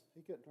release.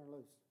 He couldn't turn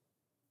loose.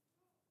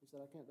 He said,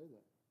 I can't do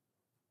that.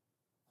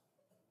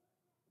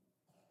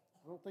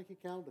 I don't think he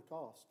counted the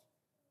cost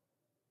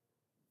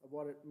of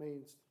what it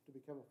means to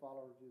become a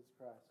follower of Jesus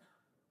Christ.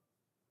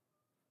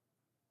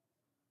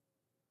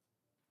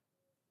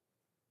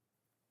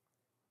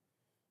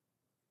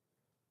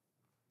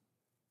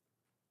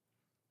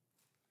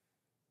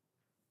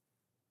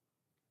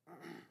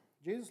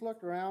 Jesus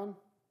looked around.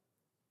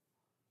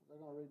 I'm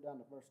going to read down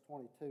to verse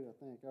 22, I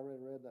think. I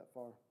already read that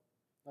far.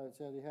 It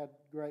said he had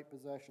great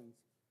possessions.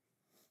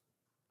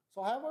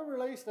 So have we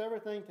released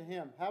everything to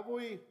him? Have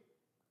we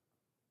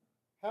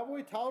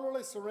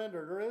totally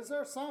surrendered? Or is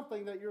there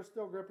something that you're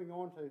still gripping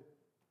onto?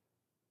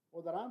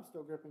 Or that I'm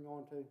still gripping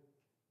onto?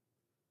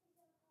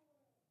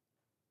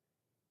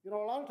 A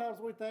lot of times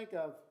we think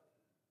of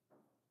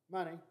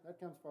money. That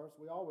comes first.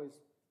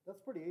 That's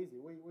pretty easy.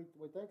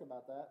 We think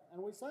about that,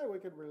 and we say we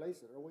could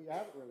release it, or we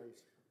have it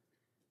released.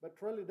 But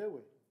truly do we?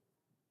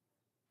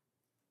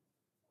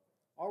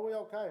 Are we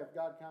okay if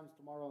God comes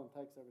tomorrow and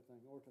takes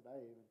everything, or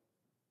today even?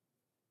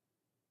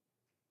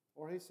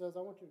 Or he says,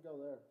 I want you to go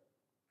there.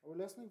 Are we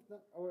listening to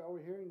that? Are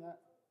we hearing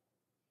that?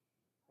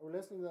 Are we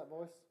listening to that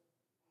voice?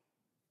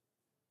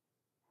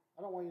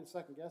 I don't want you to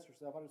second guess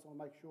yourself. I just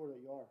want to make sure that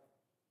you are.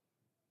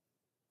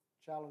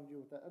 Challenge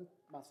you with that, and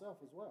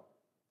myself as well.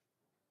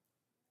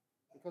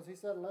 Because he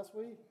said, unless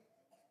we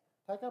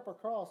take up our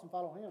cross and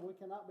follow him, we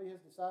cannot be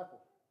his disciple.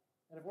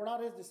 And if we're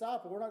not his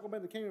disciple, we're not going to be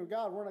in the kingdom of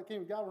God. If we're not in the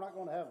kingdom of God, we're not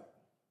going to heaven.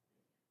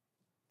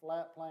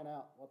 Flat, plain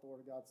out what the Word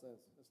of God says.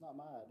 It's not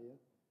my idea.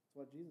 It's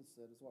what Jesus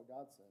said. It's what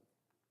God said.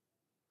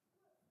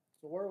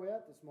 So where are we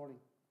at this morning?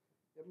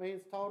 It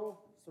means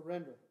total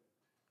surrender.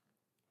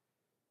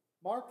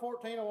 Mark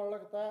 14, I want to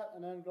look at that,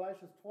 and then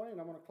Galatians 20, and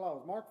I'm going to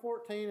close. Mark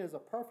 14 is a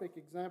perfect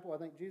example, I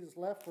think Jesus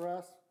left for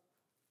us,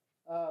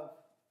 of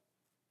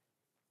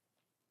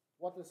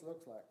what this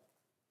looks like.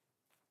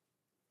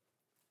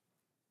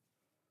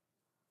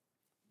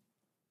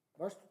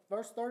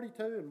 Verse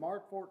 32 in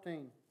Mark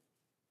 14.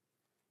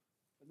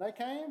 And they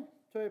came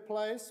to a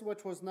place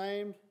which was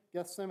named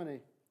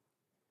Gethsemane.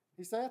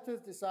 He said to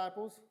his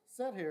disciples,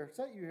 sit you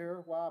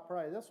here while I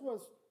pray. This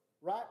was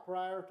right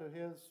prior to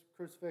his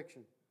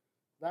crucifixion.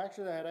 They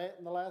had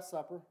eaten the Last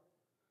Supper.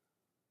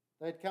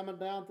 They'd come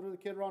down through the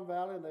Kidron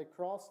Valley, and they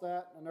crossed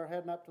that, and they're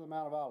heading up to the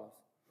Mount of Olives.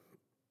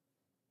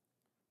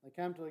 They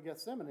came to the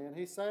Gethsemane, and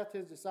he said to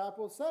his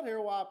disciples, sit here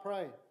while I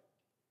pray.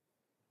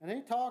 And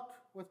he talked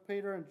with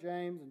Peter and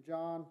James and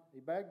John. He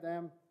begged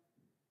them.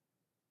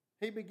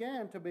 He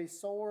began to be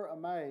sore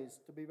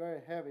amazed, to be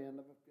very heavy. And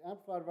the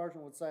Amplified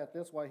Version would say it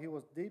this way: he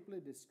was deeply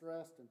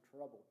distressed and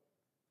troubled,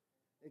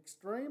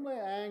 extremely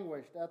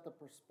anguished at the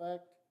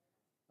prospect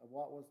of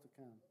what was to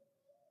come.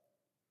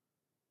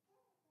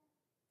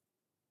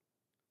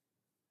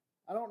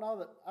 I don't know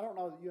that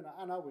you and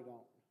I know we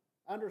don't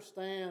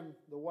understand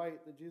the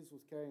weight that Jesus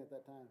was carrying at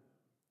that time.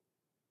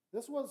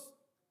 This was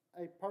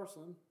a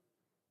person,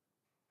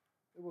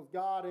 it was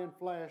God in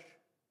flesh,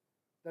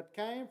 that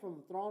came from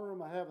the throne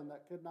room of heaven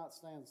that could not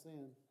stand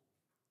sin,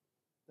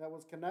 that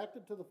was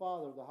connected to the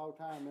Father the whole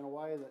time in a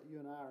way that you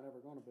and I are never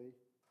going to be.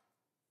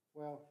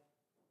 Well,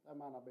 that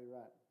might not be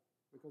right,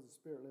 because the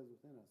Spirit lives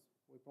within us.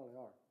 We probably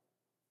are.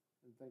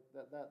 And think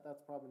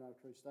that's probably not a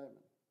true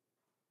statement.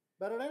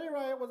 But at any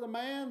rate, it was a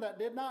man that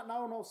did not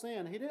know no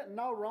sin. He didn't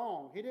know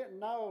wrong. He didn't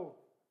know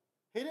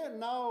the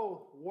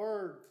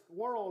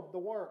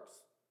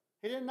works.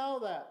 He didn't know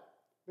that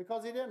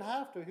because he didn't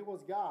have to. He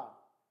was God.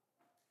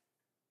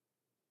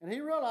 And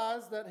he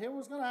realized that he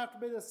was going to have to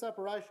be this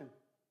separation.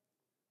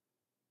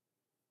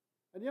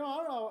 And I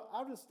don't know,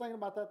 I was just thinking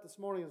about that this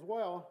morning as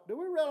well. Do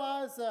we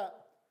realize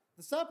that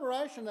the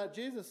separation that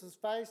Jesus has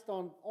faced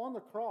on the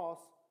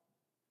cross,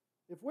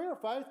 if we are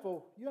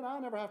faithful, you and I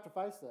never have to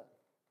face that?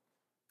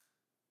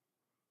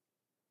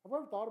 Have you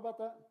ever thought about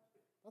that?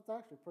 That's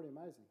actually pretty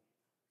amazing.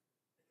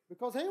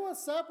 Because he was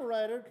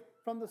separated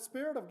from the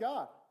Spirit of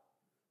God,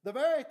 the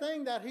very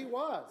thing that he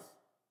was,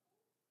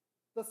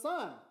 the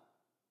Son.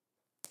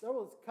 There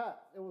was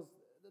cut. And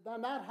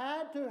that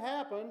had to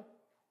happen.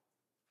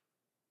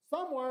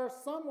 Somewhere,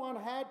 someone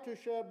had to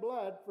shed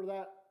blood for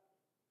that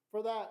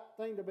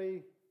thing to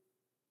be,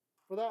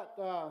 for that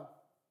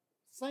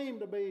seam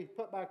to be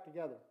put back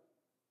together.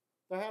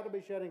 There had to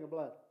be shedding of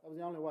blood. That was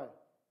the only way.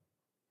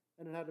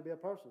 And it had to be a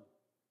person,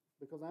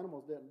 because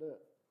animals didn't do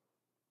it.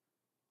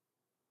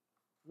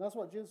 And that's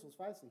what Jesus was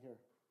facing here.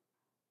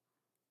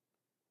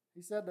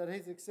 He said that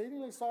he's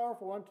exceedingly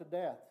sorrowful unto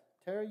death.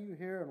 Tarry you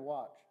here and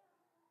watch.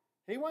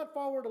 He went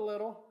forward a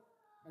little,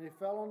 and he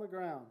fell on the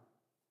ground.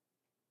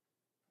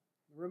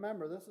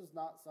 Remember, this is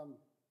not some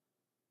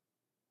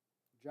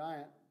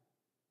giant.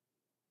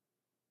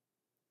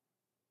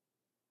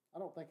 I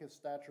don't think his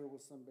stature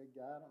was some big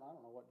guy. I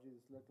don't know what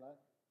Jesus looked like.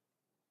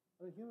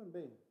 But a human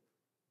being.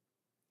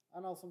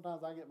 I know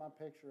sometimes I get my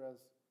picture as,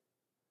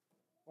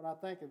 when I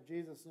think of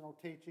Jesus,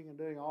 teaching and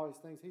doing all these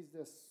things, he's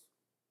this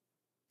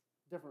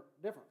different,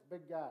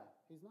 big guy.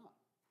 He's not.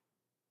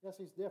 Yes,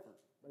 he's different,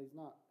 but he's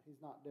not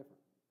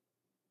different.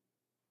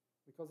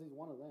 Because he's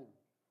one of them.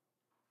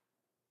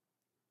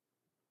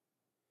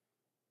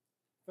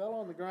 Fell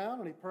on the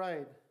ground and he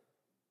prayed.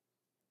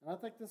 And I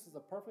think this is a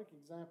perfect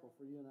example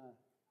for you and I.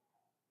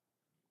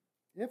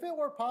 If it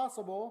were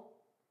possible,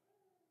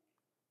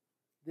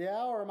 the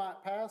hour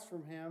might pass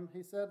from him,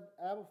 he said,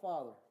 Abba,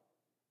 Father,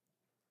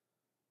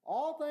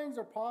 all things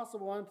are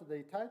possible unto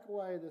thee. Take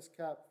away this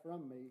cup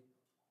from me.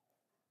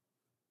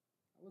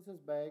 That was his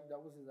beg. That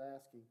was his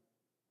asking.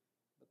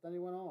 But then he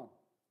went on.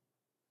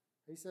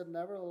 He said,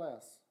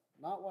 nevertheless,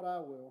 not what I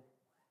will,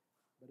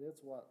 but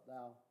it's what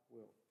thou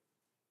wilt.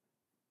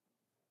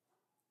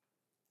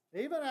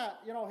 Even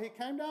he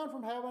came down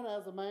from heaven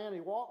as a man. He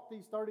walked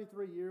these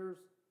 33 years,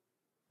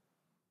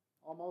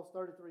 almost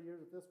 33 years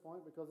at this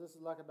point, because this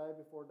is like a day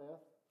before death,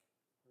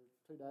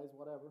 or 2 days,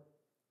 whatever.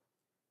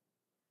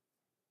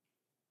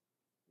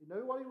 He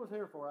knew what he was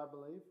here for, I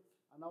believe.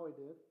 I know he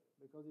did,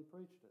 because he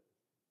preached it.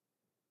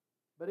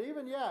 But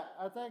even yet,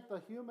 I think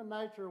the human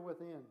nature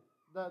within,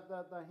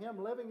 the him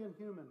living in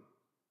human,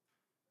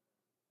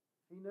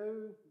 he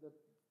knew the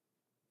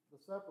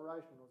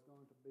separation was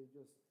going to be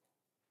just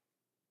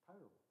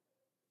terrible.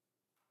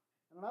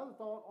 And another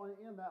thought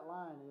in that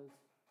line is,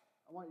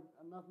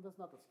 that's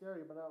not to scare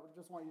you, but I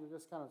just want you to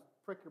just kind of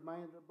prick your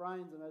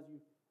brains, and as you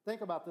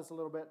think about this a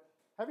little bit,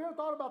 have you ever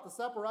thought about the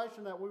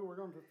separation that we were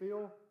going to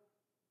feel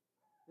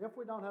if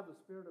we don't have the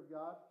Spirit of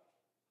God?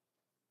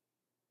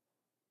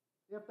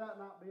 If that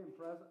not being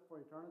present for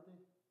eternity?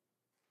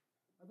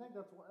 I think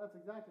that's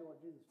exactly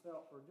what Jesus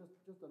felt for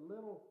just a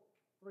little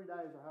 3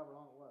 days or however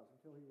long it was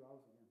until he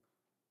rose again.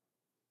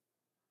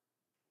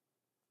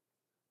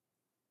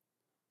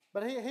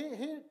 But he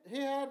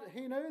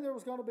knew there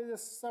was going to be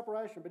this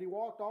separation, but he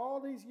walked all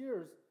these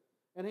years,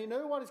 and he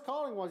knew what his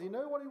calling was. He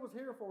knew what he was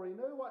here for. He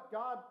knew what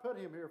God put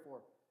him here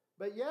for.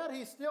 But yet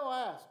he still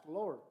asked,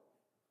 Lord,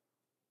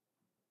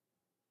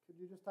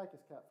 could you just take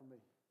this cup from me?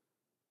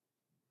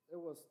 It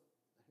was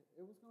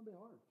going to be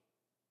hard.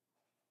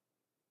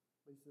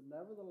 But he said,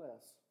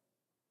 nevertheless,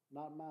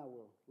 not my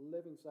will,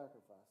 living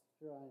sacrifice.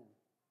 Here I am.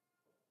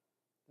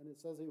 And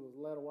it says he was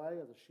led away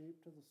as a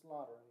sheep to the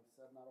slaughter, and he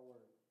said not a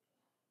word.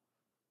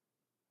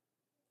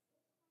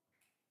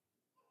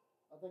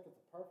 I think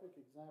it's a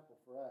perfect example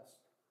for us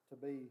to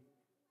be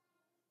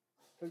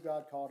who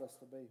God called us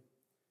to be.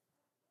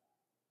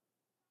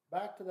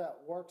 Back to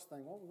that works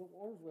thing. Where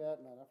was we at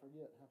in that? I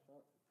forget. I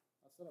said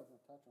I was going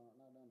to touch on it,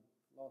 and I done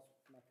lost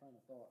my train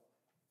of thought.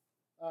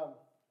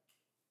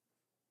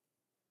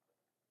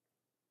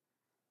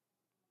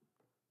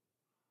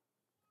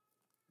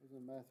 It was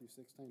in Matthew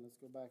 16. Let's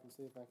go back and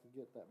see if I can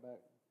get that back.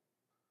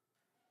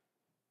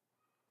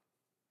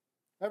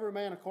 Every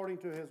man according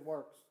to his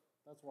works.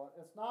 That's what.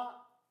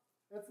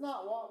 It's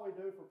not what we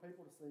do for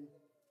people to see.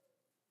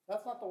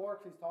 That's not the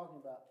works he's talking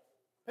about.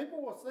 People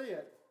will see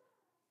it,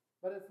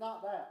 but it's not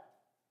that.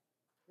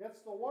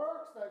 It's the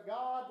works that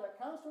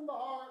comes from the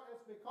heart.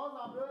 It's because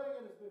I'm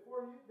doing it. It's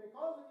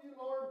because of you,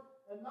 Lord,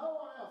 and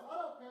no one else. I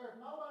don't care if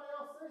nobody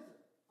else sees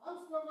it. I'm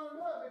still going to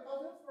do it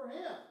because it's for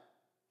him.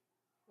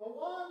 The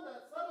one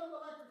that sat in the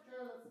electric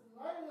chair, that's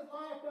laid his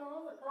life down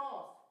on the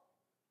cross.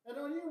 And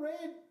when you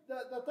read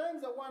the things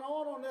that went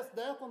on this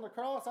death on the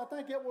cross, I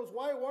think it was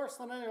way worse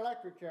than any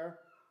electric chair.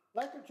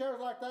 Electric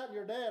chairs like that and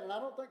you're dead, and I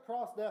don't think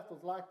cross death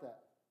was like that.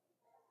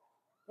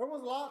 There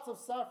was lots of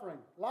suffering,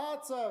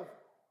 lots of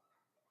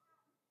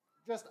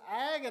just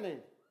agony,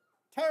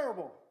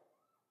 terrible.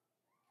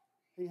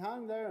 He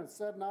hung there and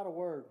said not a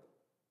word.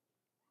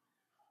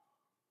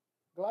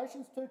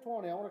 Galatians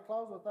 2:20, I want to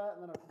close with that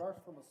and then a verse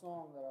from a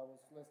song that I was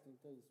listening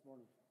to this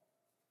morning.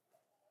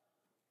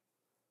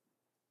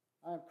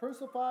 I am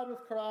crucified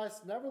with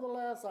Christ,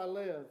 nevertheless I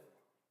live,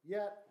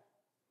 yet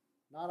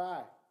not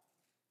I,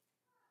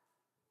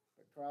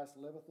 but Christ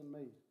liveth in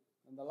me.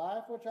 And the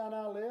life which I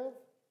now live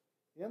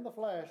in the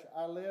flesh,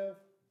 I live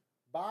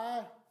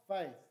by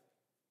faith.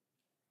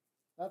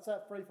 That's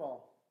that free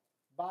fall.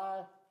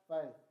 By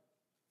faith.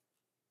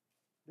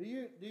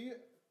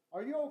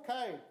 Are you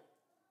okay?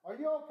 Are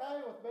you okay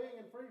with being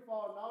in free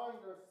fall,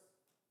 knowing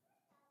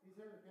he's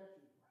here to catch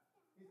you?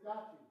 He's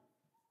got you.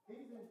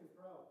 He's in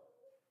control.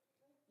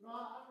 You know,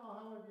 I don't know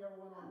how many of you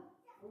ever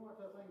we went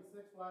to a thing in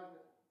Six Flags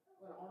that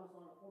had a harness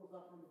on it, pulled us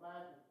up from the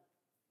back,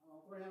 and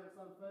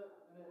 300-some foot,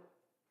 and it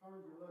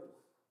turned you loose.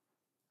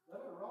 They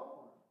had a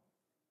rope on it,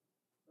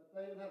 but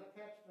they didn't have a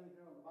catch thing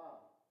here on the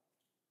bottom.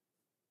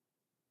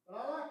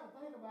 But I like to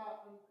think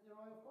about, and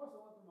of course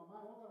it went through my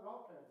mind, what that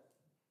rope tears?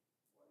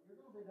 Well, you're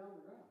going to be down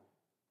the ground.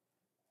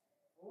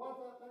 Well, what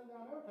if that thing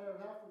down there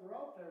tears after the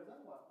rope tears?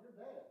 Then what? You're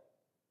dead.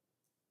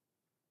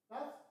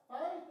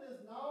 Faith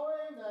is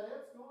knowing that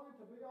it's going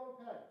to be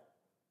okay.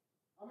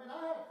 I mean, I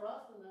had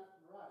trust in that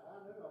right.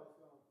 I knew I was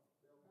going to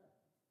be okay.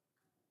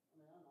 I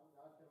mean, I know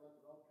God could let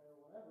the rope tear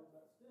or whatever,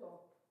 but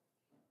still,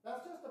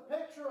 that's just a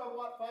picture of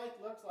what faith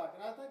looks like.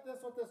 And I think that's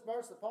what this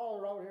verse that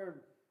Paul wrote here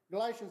in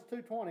Galatians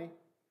 2:20,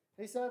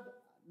 he said,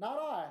 not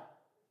I,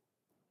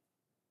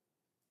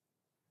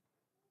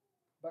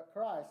 but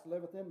Christ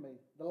liveth in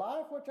me. The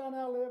life which I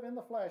now live in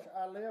the flesh,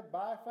 I live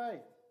by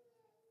faith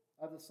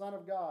of the Son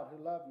of God who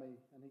loved me,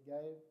 and he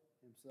gave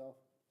himself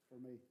for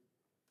me.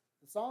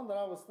 The song that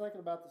I was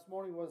thinking about this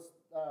morning was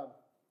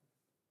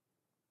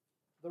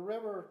the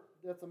river.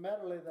 It's a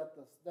medley that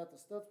the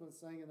Stutzmans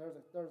sing, and there's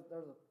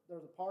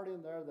a part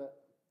in there that,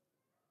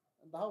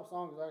 and the whole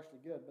song is actually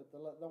good, but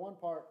the one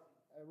part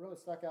it really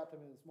stuck out to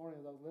me this morning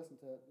as I was listening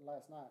to it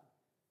last night.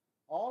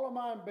 All of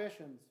my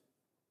ambitions,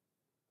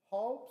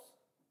 hopes,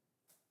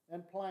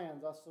 and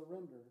plans, I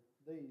surrender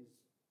these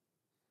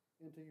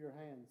into your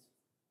hands.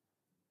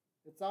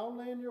 It's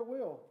only in your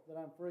will that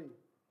I'm free.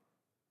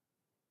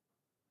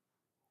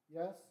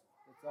 Yes,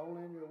 it's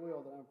only in your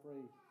will that I'm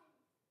free.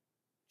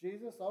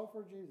 Jesus, oh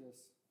for Jesus,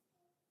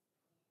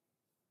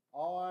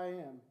 all I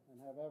am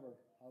and have ever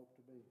hoped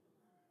to be.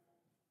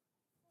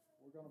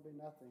 We're going to be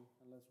nothing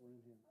unless we're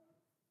in him.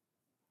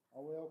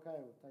 Are we okay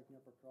with taking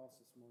up our cross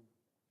this morning?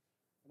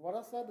 And what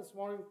I said this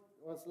morning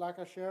was, like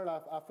I shared,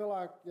 I feel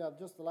like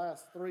just the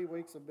last 3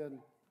 weeks have been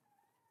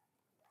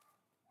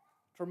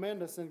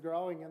tremendous in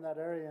growing in that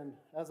area. And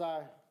as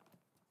I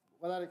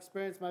well, that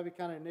experience maybe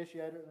kind of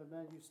initiated, and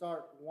then you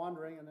start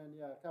wondering, and then,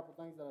 a couple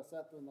things that I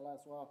sat through in the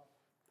last while,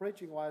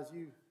 preaching-wise,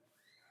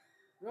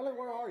 really,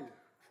 where are you?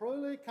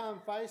 Truly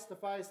come face to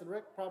face, and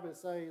Rick probably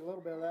say a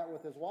little bit of that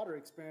with his water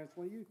experience.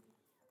 When you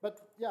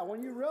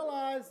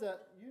realize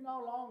that you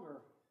no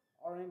longer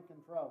are in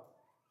control,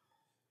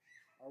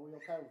 are we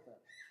okay with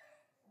that?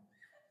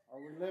 Are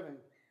we living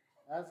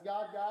as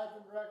God guides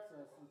and directs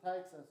us and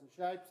takes us and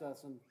shapes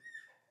us, and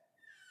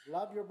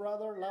love your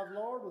brother, love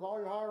Lord with all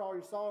your heart, all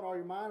your soul, and all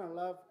your mind, and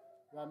love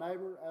thy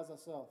neighbor as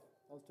thyself.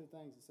 Those two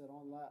things he said,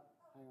 on that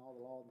hang all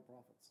the law and the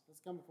prophets.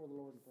 Let's come before the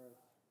Lord in prayer.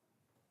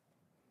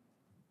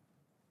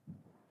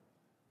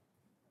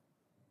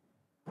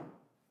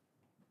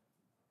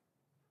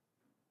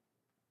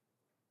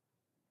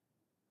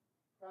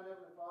 Kind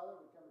Heavenly Father,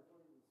 we come before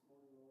you this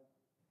morning, Lord.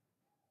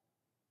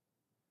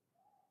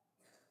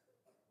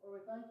 Lord,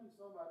 we thank you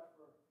so much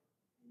for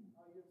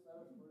how you've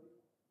set us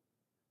free,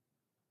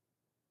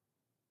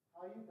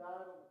 how you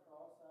died on the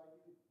cross, how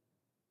you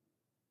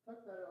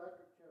took that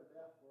electric chair of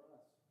death for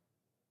us.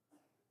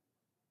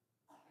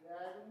 The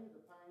agony,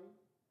 the pain,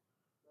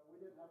 that we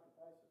didn't have to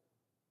face it.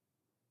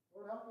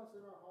 Lord, help us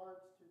in our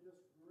hearts to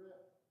just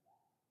grip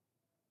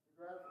the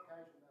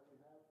gratification that we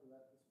have for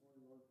that this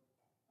morning, Lord.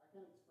 I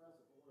can't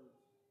express it in words.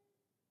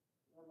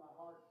 Lord, my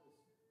heart just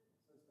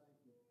says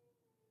thank you.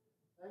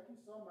 Thank you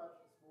so much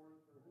this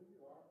morning for who you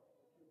are,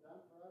 what you've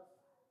done for us,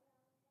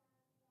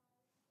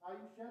 how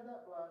you shed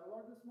that blood.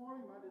 Lord, this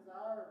morning my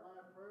desire and my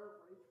prayer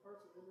for each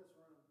person in this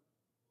room,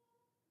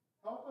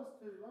 help us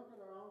to look at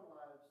our own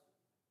lives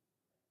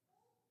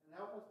and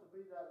help us to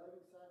be that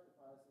living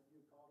sacrifice that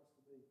you've called us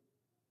to be.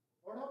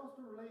 Lord, help us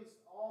to release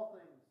all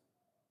things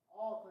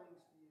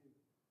to you.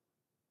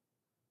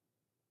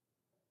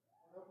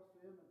 Lord, help us to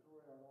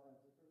inventory our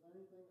lives. If there's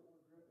anything that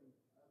we're gripping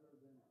other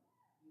than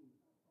you,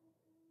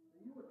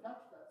 that you would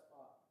touch that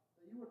spot,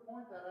 that you would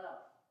point that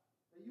out,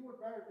 that you would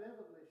very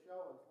vividly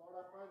show us. Lord,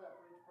 I pray that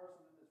for each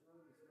person in this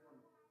room this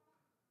morning.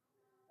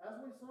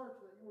 As we search,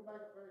 that you would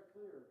make it very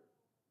clear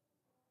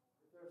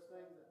if there's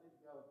things that need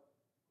to go,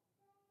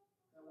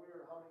 that we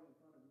are holding in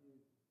front of you.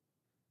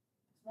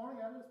 This morning,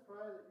 I just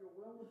pray that your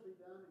will would be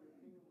done and your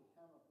kingdom would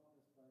come upon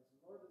this place.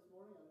 And Lord, this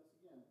morning, I just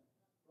again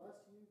bless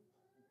you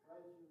and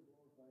praise you and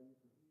glorify you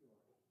for who you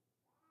are.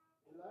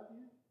 We love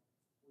you.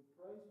 We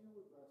praise you.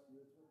 We bless you.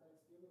 It's with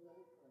thanksgiving that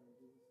we pray in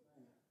Jesus'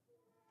 name.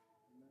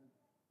 Amen.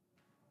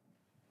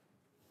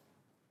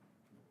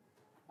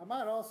 I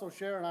might also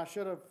share, and I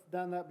should have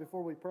done that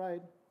before we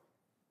prayed.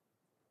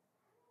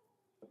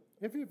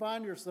 If you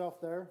find yourself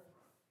there,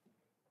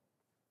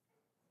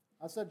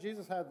 I said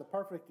Jesus had the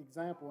perfect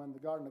example in the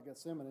Garden of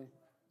Gethsemane.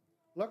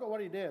 Look at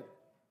what he did.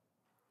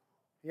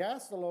 He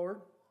asked the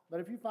Lord, but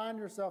if you find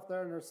yourself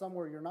there and there's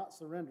somewhere you're not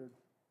surrendered,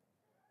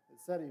 it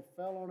said he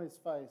fell on his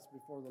face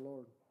before the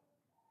Lord.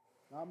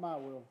 Not my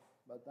will,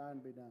 but thine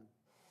be done.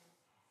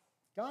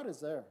 God is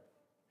there.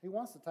 He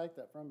wants to take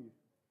that from you.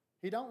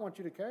 He don't want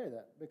you to carry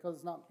that because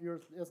it's not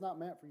yours. It's not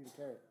meant for you to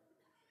carry it.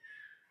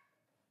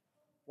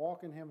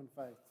 Walk in him in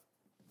faith.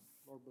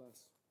 Lord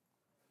bless.